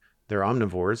eat. They're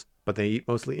omnivores, but they eat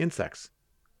mostly insects,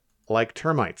 like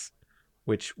termites,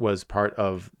 which was part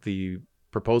of the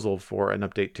proposal for an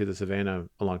update to the savannah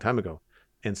a long time ago.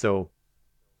 And so,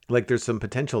 like, there's some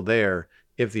potential there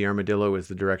if the armadillo is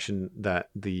the direction that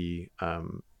the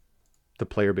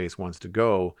player base wants to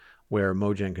go, where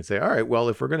Mojang can say, all right, well,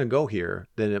 if we're going to go here,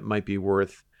 then it might be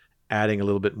worth adding a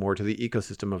little bit more to the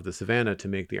ecosystem of the savannah to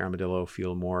make the armadillo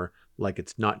feel more like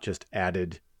it's not just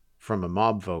added from a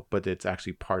mob vote, but it's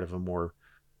actually part of a more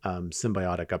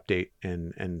symbiotic update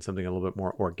and something a little bit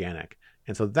more organic.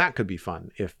 And so that could be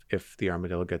fun if the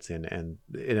armadillo gets in and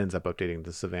it ends up updating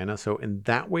the savannah. So in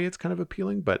that way, it's kind of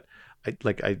appealing, but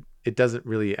it doesn't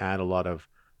really add a lot of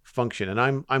function.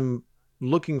 And I'm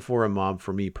looking for a mob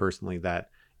for me personally that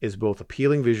is both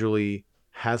appealing visually,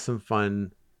 has some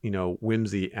fun,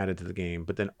 whimsy added to the game,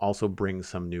 but then also brings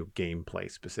some new gameplay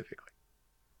specifically.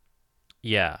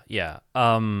 Yeah, yeah.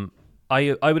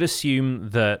 I would assume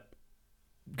that,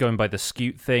 going by the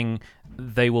scute thing,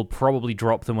 they will probably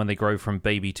drop them when they grow from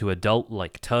baby to adult,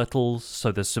 like turtles.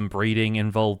 So there's some breeding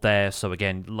involved there. So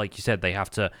again, like you said, they have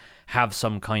to have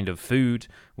some kind of food,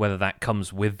 whether that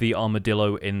comes with the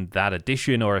armadillo in that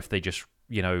edition, or if they just,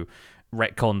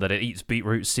 retcon that it eats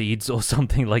beetroot seeds or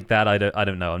something like that. I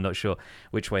don't know. I'm not sure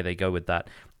which way they go with that.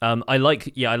 I like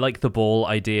the ball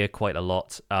idea quite a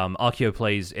lot. Archeo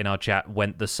Plays in our chat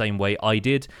went the same way I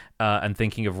did, and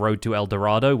thinking of Road to El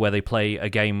Dorado, where they play a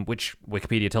game which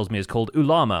Wikipedia tells me is called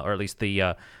Ulama, or at least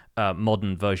the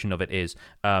modern version of it is.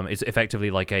 It's effectively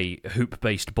like a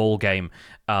hoop-based ball game,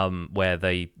 where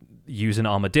they use an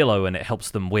armadillo and it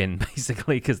helps them win,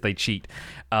 basically, because they cheat.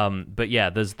 But yeah,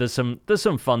 there's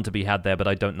some fun to be had there, but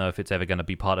I don't know if it's ever going to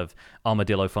be part of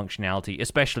armadillo functionality,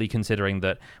 especially considering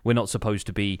that we're not supposed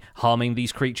to be harming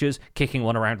these creatures. Kicking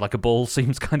one around like a ball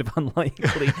seems kind of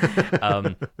unlikely.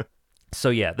 So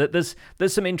yeah, there's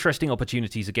some interesting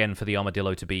opportunities again for the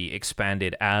armadillo to be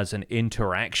expanded as an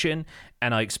interaction,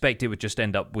 and I expect it would just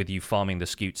end up with you farming the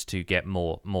scutes to get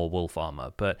more wolf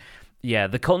armor. But yeah,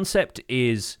 the concept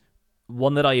is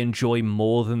one that I enjoy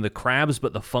more than the crabs,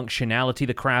 but the functionality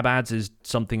the crab adds is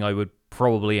something I would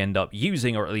probably end up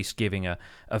using, or at least giving a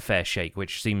fair shake,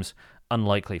 which seems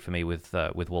unlikely for me with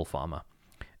wolf armor.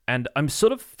 And I'm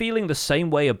sort of feeling the same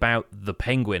way about the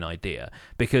penguin idea,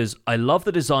 because I love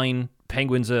the design.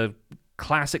 Penguins are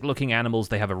classic-looking animals.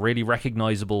 They have a really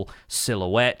recognizable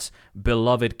silhouette,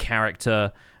 beloved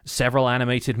character, several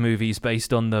animated movies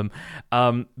based on them,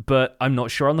 but I'm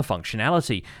not sure on the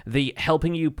functionality. The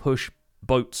helping you push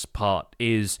boats part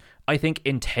is, I think,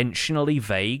 intentionally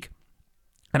vague,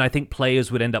 and I think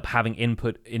players would end up having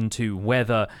input into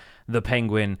whether the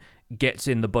penguin gets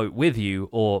in the boat with you,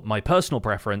 or, my personal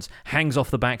preference, hangs off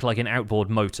the back like an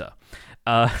outboard motor.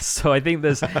 So I think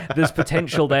there's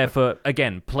potential there for,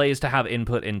 again, players to have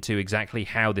input into exactly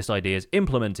how this idea is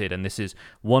implemented, and this is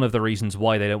one of the reasons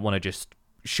why they don't want to just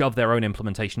shove their own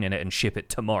implementation in it and ship it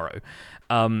tomorrow.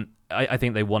 I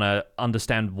think they want to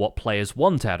understand what players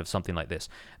want out of something like this.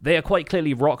 They are quite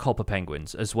clearly rockhopper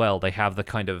penguins as well. They have the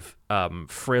kind of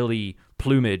frilly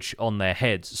plumage on their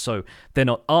heads, so they're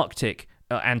not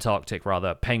Antarctic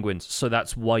rather, penguins, so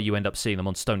that's why you end up seeing them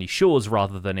on stony shores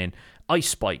rather than in ice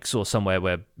spikes or somewhere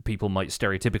where people might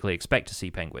stereotypically expect to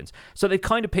see penguins. So they've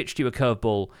kind of pitched you a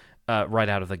curveball right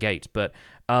out of the gate, but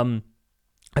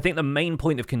I think the main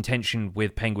point of contention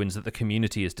with penguins that the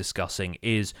community is discussing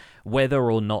is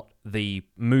whether or not the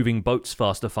moving boats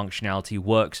faster functionality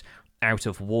works out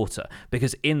of water.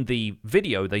 Because in the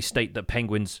video, they state that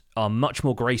penguins are much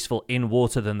more graceful in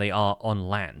water than they are on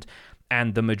land.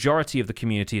 And the majority of the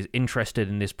community is interested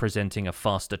in this presenting a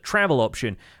faster travel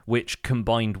option, which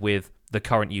combined with the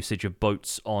current usage of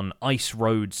boats on ice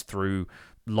roads through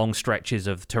long stretches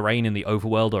of terrain in the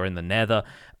overworld or in the nether,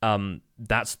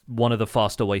 that's one of the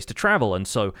faster ways to travel. And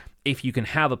so if you can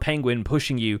have a penguin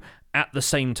pushing you at the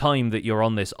same time that you're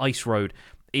on this ice road,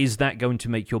 is that going to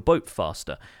make your boat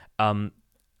faster?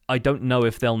 I don't know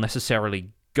if they'll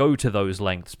necessarily go to those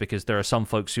lengths, because there are some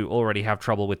folks who already have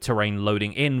trouble with terrain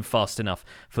loading in fast enough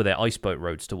for their iceboat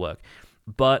roads to work.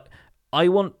 But I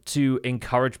want to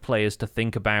encourage players to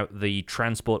think about the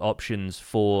transport options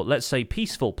for, let's say,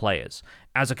 peaceful players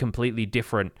as a completely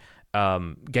different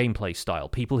gameplay style.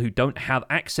 People who don't have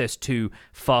access to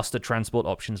faster transport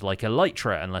options like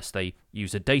Elytra unless they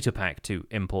use a data pack to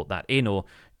import that in or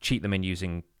cheat them in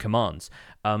using commands.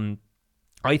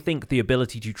 I think the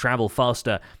ability to travel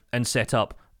faster and set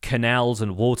up canals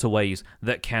and waterways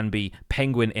that can be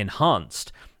penguin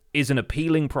enhanced is an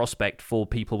appealing prospect for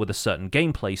people with a certain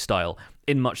gameplay style,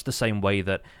 in much the same way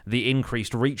that the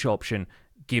increased reach option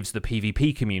gives the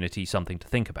PvP community something to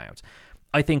think about.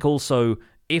 I think also,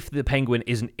 if the penguin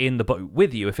isn't in the boat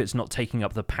with you, if it's not taking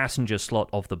up the passenger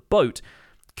slot of the boat,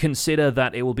 consider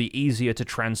that it will be easier to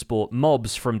transport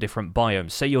mobs from different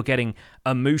biomes. Say you're getting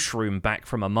a mushroom back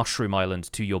from a mushroom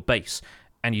island to your base,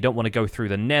 and you don't want to go through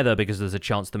the nether because there's a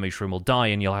chance the mushroom will die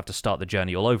and you'll have to start the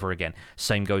journey all over again.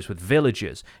 Same goes with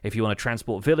villagers. If you want to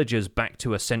transport villagers back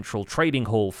to a central trading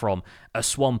hall from a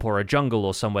swamp or a jungle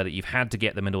or somewhere that you've had to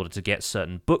get them in order to get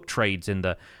certain book trades in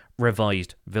the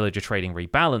revised villager trading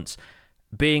rebalance,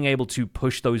 being able to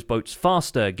push those boats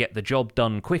faster, get the job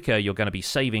done quicker, you're going to be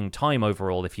saving time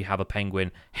overall if you have a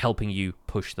penguin helping you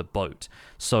push the boat.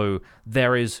 So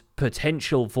there is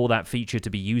potential for that feature to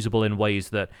be usable in ways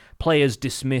that players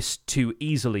dismiss too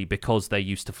easily because they're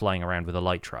used to flying around with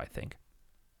Elytra, I think.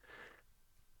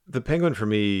 The penguin for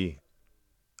me,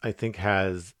 I think,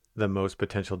 has the most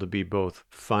potential to be both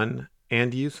fun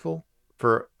and useful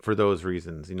for those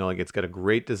reasons. Like, it's got a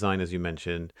great design, as you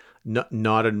mentioned,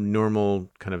 not a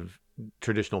normal kind of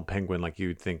traditional penguin like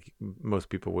you'd think most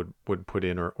people would put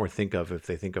in or think of. If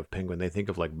they think of penguin, they think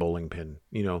of like bowling pin,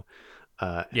 Yeah.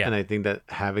 and I think that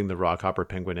having the rockhopper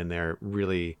penguin in there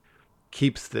really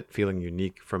keeps that feeling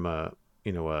unique from a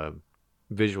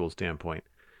visual standpoint.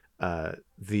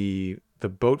 The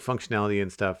boat functionality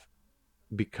and stuff,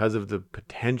 because of the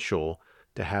potential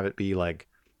to have it be like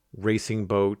racing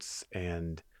boats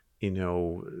and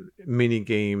mini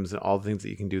games and all the things that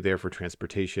you can do there for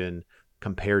transportation,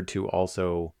 compared to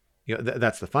also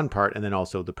that's the fun part, and then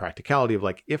also the practicality of,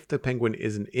 like, if the penguin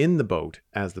isn't in the boat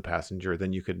as the passenger,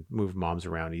 then you could move moms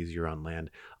around easier on land.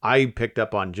 I picked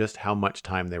up on just how much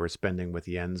time they were spending with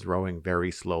Jens rowing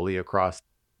very slowly across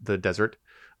the desert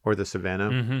or the savannah.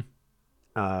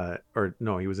 Mm-hmm. Or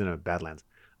no, he was in a Badlands.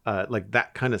 Like,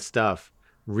 that kind of stuff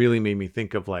really made me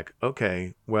think of, like,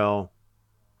 okay, well,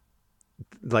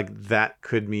 like, that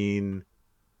could mean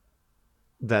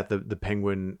that the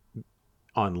penguin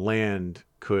on land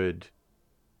could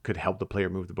help the player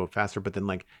move the boat faster. But then,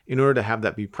 like, in order to have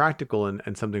that be practical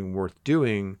and something worth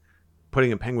doing,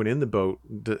 putting a penguin in the boat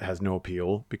has no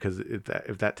appeal, because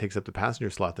if that takes up the passenger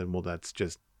slot, then, well, that's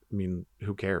just,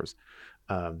 who cares?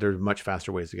 There's much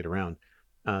faster ways to get around.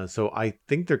 So I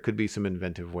think there could be some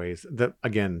inventive ways. That,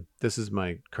 again, this is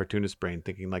my cartoonist brain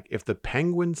thinking, like, if the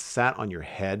penguin sat on your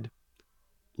head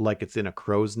like it's in a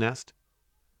crow's nest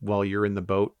while you're in the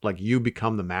boat, like, you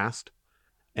become the mast,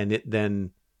 and it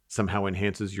then somehow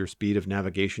enhances your speed of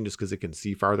navigation just because it can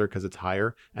see farther because it's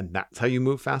higher, and that's how you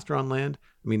move faster on land.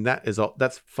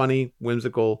 That's funny,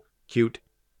 whimsical, cute,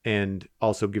 and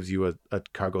also gives you a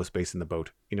cargo space in the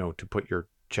boat, to put your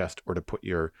chest or to put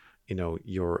your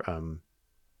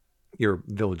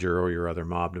villager or your other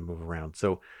mob to move around.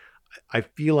 So I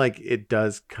feel like it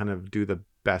does kind of do the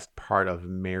best part of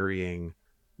marrying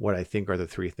what I think are the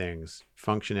three things: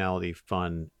 functionality,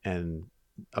 fun, and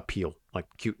appeal, like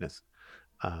cuteness.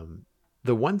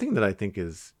 The one thing that I think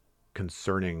is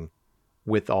concerning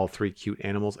with all three cute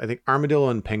animals. I think armadillo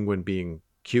and penguin being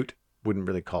cute, wouldn't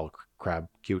really call crab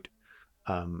cute.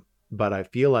 But I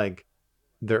feel like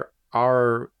there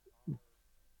are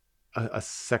a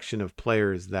section of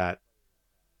players that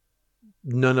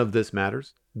none of this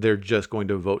matters. They're just going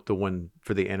to vote the one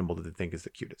for the animal that they think is the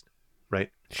cutest,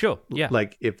 right? Sure, yeah.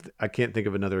 Like if I can't think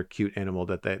of another cute animal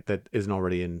that isn't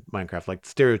already in Minecraft, like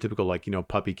stereotypical, like,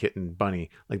 puppy, kitten, bunny,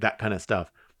 like that kind of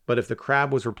stuff. But if the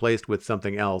crab was replaced with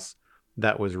something else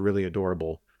that was really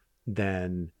adorable,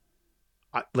 then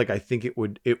I think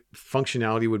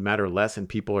functionality would matter less, and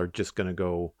people are just going to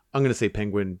go, I'm going to say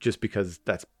penguin just because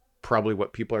that's probably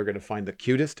what people are going to find the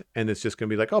cutest. And it's just going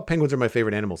to be like, oh, penguins are my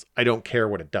favorite animals. I don't care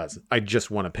what it does. I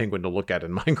just want a penguin to look at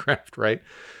in Minecraft. Right.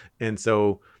 And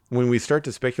so when we start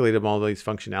to speculate on all these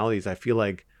functionalities, I feel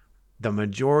like the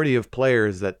majority of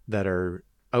players that are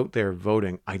out there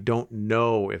voting, I don't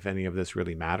know if any of this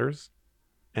really matters.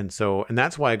 And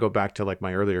that's why I go back to like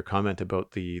my earlier comment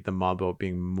about the mob vote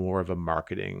being more of a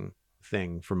marketing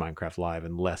thing for Minecraft Live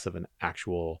and less of an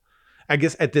actual, I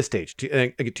guess at this stage,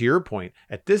 to your point,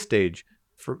 at this stage,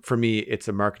 for me, it's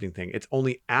a marketing thing. It's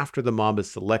only after the mob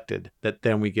is selected that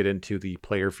then we get into the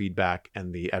player feedback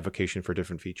and the advocacy for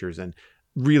different features and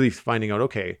really finding out,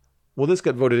 okay, well, this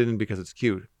got voted in because it's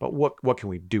cute, but what can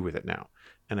we do with it now?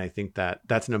 And I think that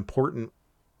that's an important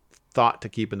thought to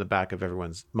keep in the back of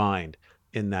everyone's mind,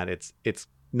 in that it's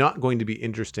not going to be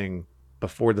interesting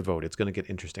before the vote. It's going to get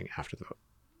interesting after the vote.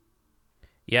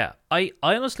 Yeah, I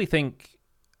honestly think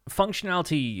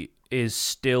functionality is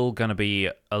still going to be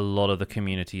a lot of the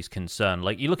community's concern.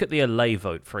 Like, you look at the Allay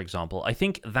vote, for example. I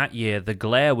think that year the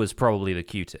glare was probably the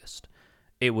cutest.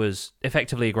 It was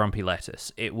effectively a grumpy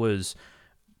lettuce. It was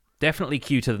definitely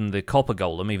cuter than the copper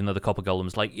golem, even though the copper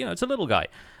golem's like, it's a little guy.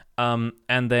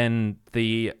 And then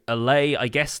the Allay, I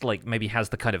guess, like maybe has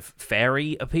the kind of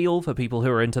fairy appeal for people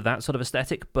who are into that sort of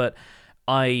aesthetic, but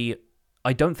I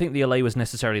don't think the Allay was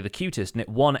necessarily the cutest, and it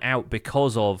won out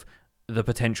because of the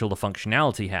potential the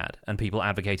functionality had and people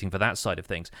advocating for that side of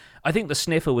things. I think the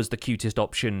Sniffer was the cutest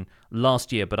option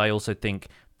last year, but I also think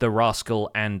the Rascal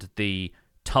and the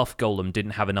Tough Golem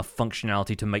didn't have enough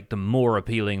functionality to make them more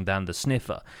appealing than the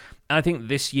Sniffer. And I think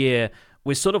this year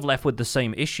we're sort of left with the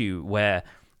same issue where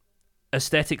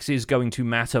aesthetics is going to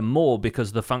matter more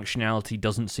because the functionality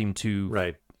doesn't seem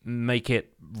to make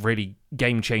it really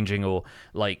game-changing or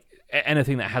like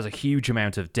anything that has a huge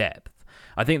amount of depth.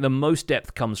 I think the most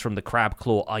depth comes from the crab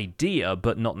claw idea,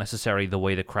 but not necessarily the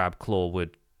way the crab claw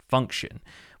would function.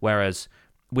 Whereas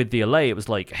with the Allay, it was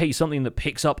like, hey, something that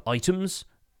picks up items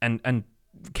and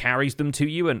carries them to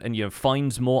you and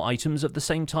finds more items of the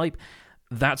same type.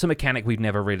 That's a mechanic we've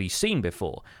never really seen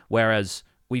before. Whereas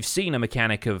we've seen a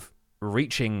mechanic of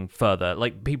reaching further,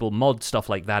 like people mod stuff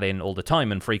like that in all the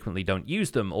time and frequently don't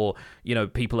use them, or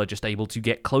people are just able to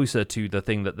get closer to the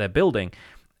thing that they're building.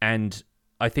 And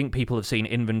I think people have seen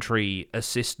inventory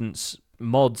assistance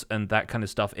mods and that kind of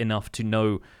stuff enough to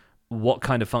know what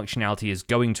kind of functionality is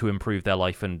going to improve their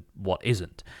life and what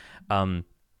isn't.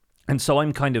 And so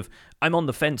I'm on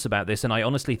the fence about this, and I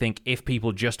honestly think if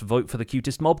people just vote for the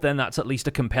cutest mob, then that's at least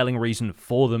a compelling reason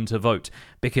for them to vote.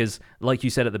 Because, like you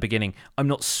said at the beginning, I'm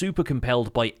not super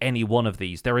compelled by any one of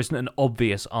these. There isn't an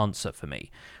obvious answer for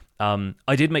me.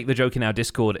 I did make the joke in our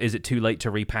Discord, is it too late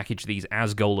to repackage these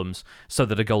as golems so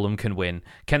that a golem can win?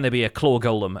 Can there be a claw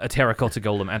golem, a terracotta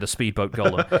golem, and a speedboat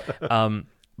golem?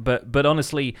 But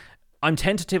honestly, I'm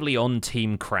tentatively on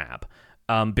Team Crab.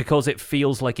 Because it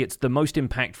feels like it's the most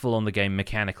impactful on the game,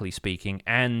 mechanically speaking.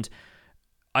 And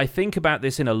I think about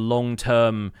this in a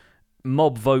long-term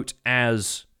mob vote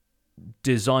as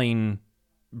design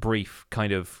brief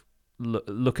kind of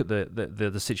look at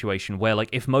the situation where, like,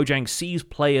 if Mojang sees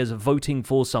players voting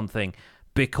for something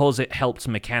because it helps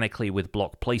mechanically with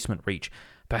block placement reach,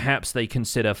 perhaps they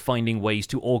consider finding ways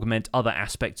to augment other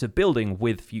aspects of building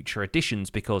with future additions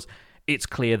because it's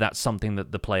clear that's something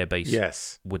that the player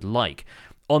base would like.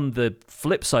 On the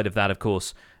flip side of that, of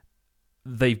course,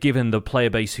 they've given the player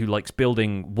base who likes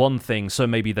building one thing, so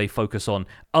maybe they focus on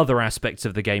other aspects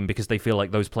of the game because they feel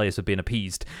like those players have been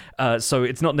appeased. So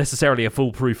it's not necessarily a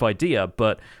foolproof idea,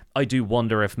 but I do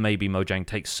wonder if maybe Mojang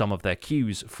takes some of their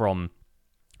cues from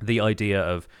the idea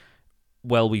of,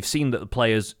 well, we've seen that the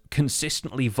players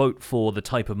consistently vote for the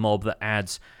type of mob that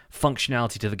adds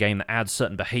functionality to the game, that adds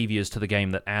certain behaviors to the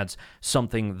game, that adds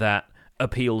something that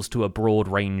appeals to a broad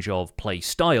range of play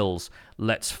styles.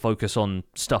 Let's focus on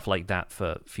stuff like that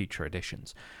for future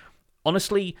editions.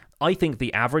 Honestly, I think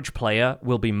the average player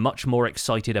will be much more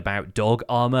excited about dog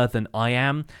armor than I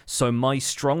am, so my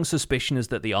strong suspicion is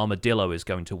that the armadillo is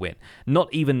going to win.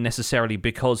 Not even necessarily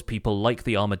because people like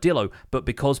the armadillo, but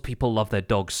because people love their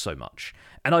dogs so much.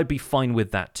 And I'd be fine with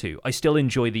that too. I still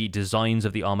enjoy the designs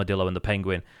of the armadillo and the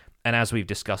penguin, and as we've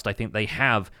discussed, I think they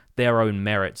have their own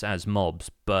merits as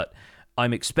mobs, but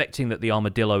I'm expecting that the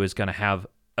armadillo is going to have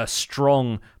a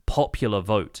strong popular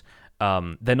vote.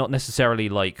 They're not necessarily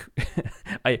like,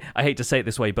 I hate to say it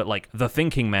this way, but like the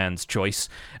thinking man's choice.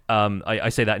 I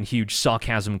say that in huge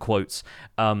sarcasm quotes.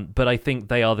 But I think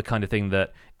they are the kind of thing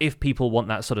that if people want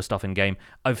that sort of stuff in game,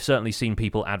 I've certainly seen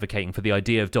people advocating for the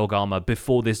idea of dog armor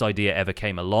before this idea ever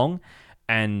came along.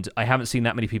 And I haven't seen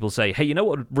that many people say, hey, you know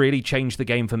what would really change the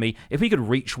game for me? If we could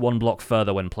reach one block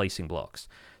further when placing blocks.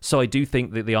 So I do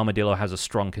think that the armadillo has a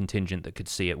strong contingent that could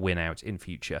see it win out in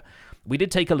future. We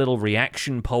did take a little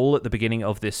reaction poll at the beginning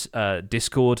of this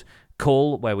Discord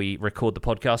call where we record the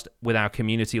podcast with our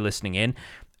community listening in.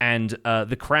 And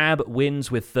the crab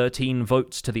wins with 13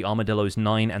 votes to the armadillo's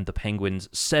 9 and the penguin's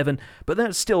 7, but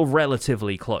that's still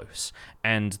relatively close.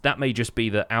 And that may just be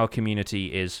that our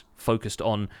community is focused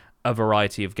on a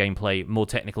variety of gameplay, more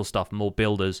technical stuff, more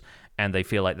builders, and they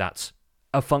feel like that's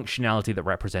a functionality that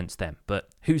represents them. But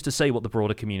who's to say what the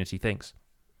broader community thinks?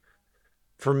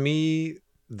 For me,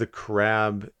 the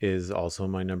crab is also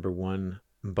my number one,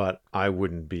 but I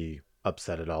wouldn't be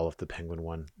upset at all if the penguin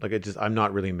won. Like, I'm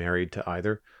not really married to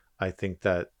either. I think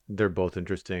that they're both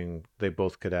interesting. They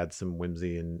both could add some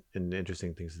whimsy and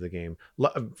interesting things to the game.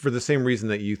 For the same reason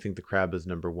that you think the crab is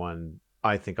number one,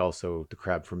 I think also the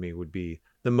crab for me would be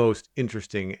the most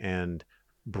interesting and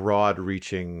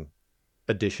broad-reaching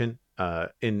addition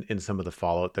in some of the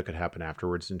fallout that could happen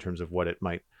afterwards in terms of what it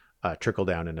might trickle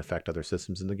down and affect other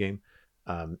systems in the game.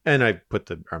 And I put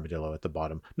the armadillo at the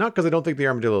bottom, not because I don't think the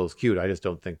armadillo is cute. I just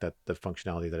don't think that the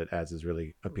functionality that it adds is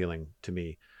really appealing to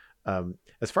me.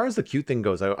 As far as the cute thing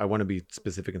goes, I want to be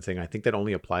specific in saying I think that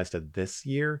only applies to this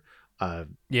year.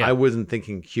 I wasn't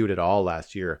thinking cute at all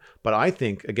last year, but I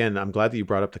think, again, I'm glad that you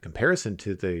brought up the comparison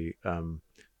to the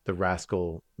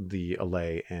rascal, the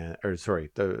allay,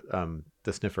 the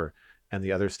sniffer, and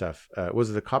the other stuff. Was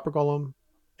it the copper golem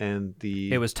and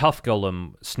the? It was tough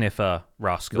golem, sniffer,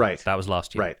 rascal. Right, that was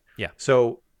last year. Right. Yeah.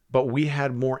 So, but we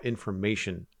had more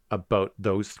information about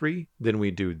those three than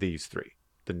we do these three,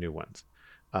 the new ones.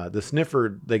 The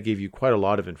sniffer, they gave you quite a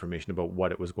lot of information about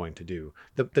what it was going to do.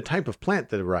 The type of plant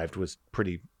that arrived was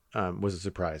was a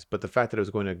surprise, but the fact that it was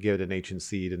going to give it an ancient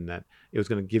seed and that it was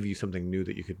going to give you something new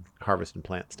that you could harvest and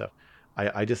plant stuff.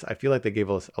 I feel like they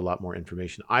gave us a lot more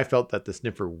information. I felt that the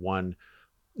sniffer won,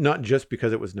 not just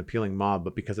because it was an appealing mob,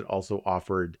 but because it also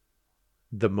offered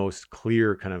the most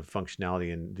clear kind of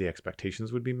functionality and the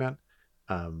expectations would be met.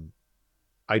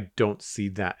 I don't see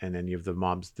that in any of the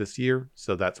mobs this year,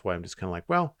 so that's why I'm just kind of like,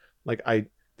 well, like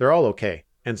they're all okay.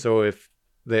 And so if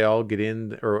they all get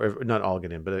in, or if not all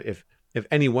get in, but if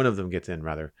any one of them gets in,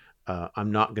 rather,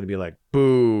 I'm not going to be like,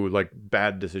 boo, like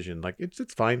bad decision. Like it's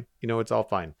fine, it's all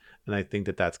fine. And I think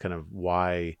that that's kind of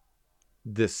why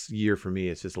this year for me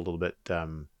is just a little bit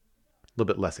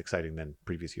less exciting than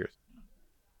previous years.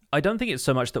 I don't think it's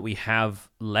so much that we have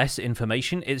less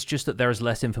information, it's just that there is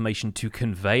less information to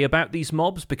convey about these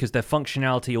mobs because their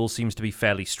functionality all seems to be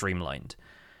fairly streamlined.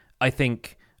 I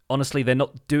think, honestly, they're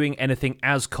not doing anything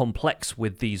as complex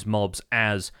with these mobs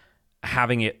as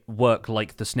having it work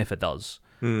like the sniffer does.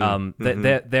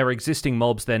 They're existing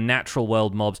mobs, they're natural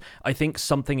world mobs. I think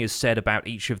something is said about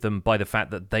each of them by the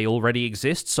fact that they already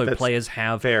exist, so that's players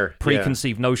have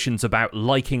preconceived notions about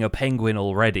liking a penguin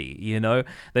already,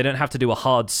 They don't have to do a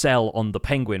hard sell on the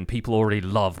penguin. People already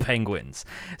love penguins.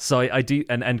 So I do,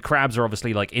 and crabs are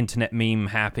obviously like internet meme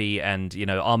happy, and,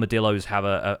 armadillos have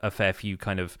a fair few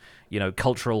kind of,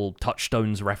 cultural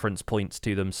touchstones reference points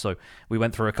to them, so we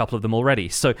went through a couple of them already.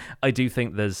 So I do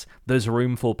think there's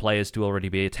room for players to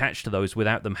already be attached to those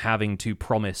without them having to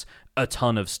promise a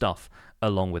ton of stuff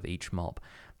along with each mob.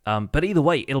 But either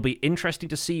way, it'll be interesting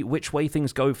to see which way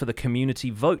things go for the community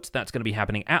vote. That's going to be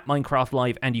happening at Minecraft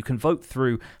Live, and you can vote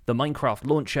through the Minecraft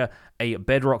Launcher, a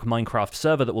Bedrock Minecraft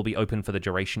server that will be open for the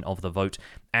duration of the vote,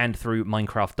 and through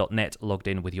Minecraft.net logged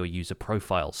in with your user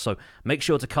profile. So make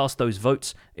sure to cast those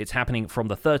votes. It's happening from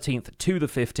the 13th to the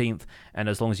 15th, and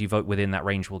as long as you vote within that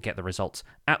range, we'll get the results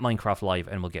at Minecraft Live,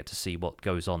 and we'll get to see what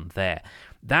goes on there.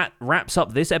 That wraps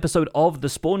up this episode of The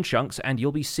Spawn Chunks, and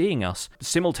you'll be seeing us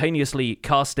simultaneously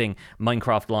casting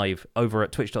Minecraft Live over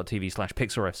at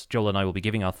twitch.tv/Pixelriffs. Joel and I will be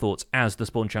giving our thoughts as The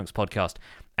Spawn Chunks podcast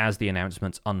as the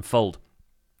announcements unfold.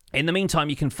 In the meantime,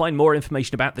 you can find more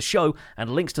information about the show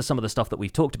and links to some of the stuff that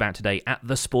we've talked about today at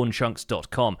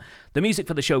thespawnchunks.com. The music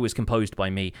for the show was composed by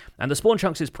me, and The Spawn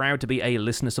Chunks is proud to be a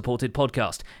listener-supported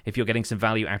podcast. If you're getting some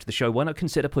value out of the show, why not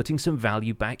consider putting some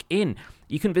value back in?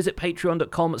 You can visit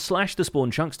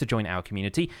patreon.com/thespawnchunks to join our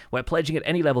community, where pledging at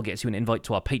any level gets you an invite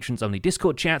to our patrons-only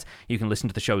Discord chat. You can listen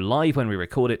to the show live when we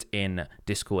record it in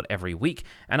Discord every week,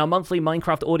 and our monthly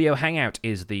Minecraft audio hangout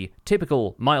is the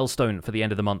typical milestone for the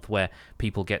end of the month where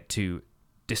people get to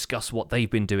discuss what they've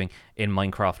been doing in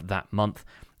Minecraft that month.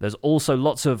 There's also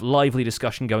lots of lively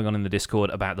discussion going on in the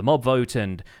Discord about the mob vote,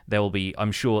 and there will be,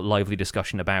 I'm sure, lively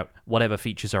discussion about whatever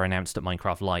features are announced at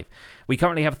Minecraft Live. We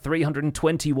currently have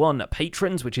 321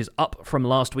 patrons, which is up from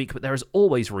last week, but there is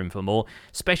always room for more.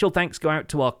 Special thanks go out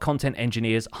to our content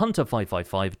engineers,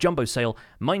 Hunter555, Jumbo Sale,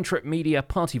 Mindtrip Media,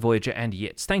 Party Voyager, and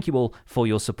Yitz. Thank you all for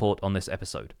your support on this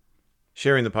episode.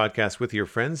 Sharing the podcast with your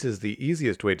friends is the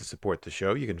easiest way to support the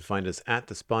show. You can find us at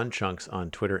The Spawn Chunks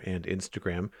on Twitter and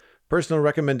Instagram. Personal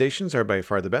recommendations are by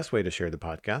far the best way to share the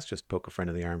podcast. Just poke a friend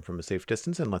in the arm from a safe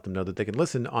distance and let them know that they can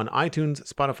listen on iTunes,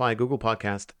 Spotify, Google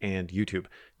Podcast, and YouTube.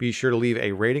 Be sure to leave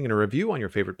a rating and a review on your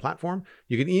favorite platform.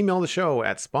 You can email the show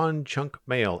at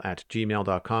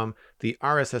spawnchunkmail@gmail.com. The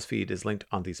RSS feed is linked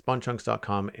on the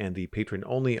spawnchunks.com, and the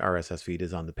patron-only RSS feed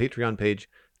is on the Patreon page.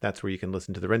 That's where you can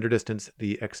listen to the render distance,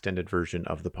 the extended version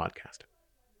of the podcast.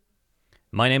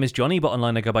 My name is Jonny, but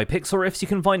online I go by Pixel Riffs. You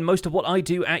can find most of what I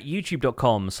do at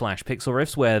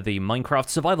youtube.com/pixelriffs, where the Minecraft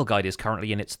Survival Guide is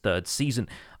currently in its 3rd season.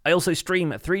 I also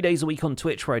stream 3 days a week on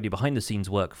Twitch, where I do behind-the-scenes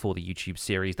work for the YouTube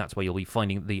series. That's where you'll be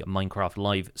finding the Minecraft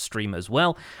live stream as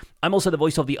well. I'm also the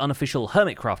voice of the unofficial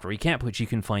Hermitcraft recap, which you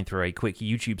can find through a quick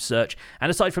YouTube search.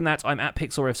 And aside from that, I'm at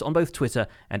Pixel Riffs on both Twitter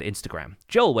and Instagram.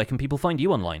 Joel, where can people find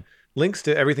you online? Links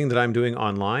to everything that I'm doing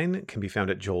online can be found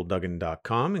at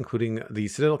joelduggan.com, including the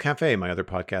Citadel Cafe, my other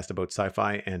podcast about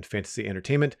sci-fi and fantasy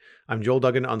entertainment. I'm Joel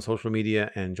Duggan on social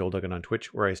media and Joel Duggan on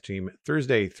Twitch, where I stream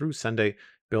Thursday through Sunday,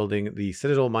 building the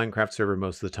Citadel Minecraft server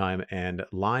most of the time, and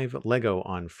live Lego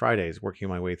on Fridays, working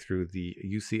my way through the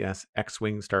UCS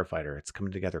X-Wing Starfighter. It's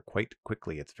coming together quite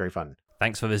quickly. It's very fun.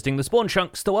 Thanks for visiting The Spawn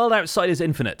Chunks. The world outside is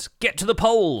infinite. Get to the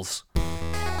polls!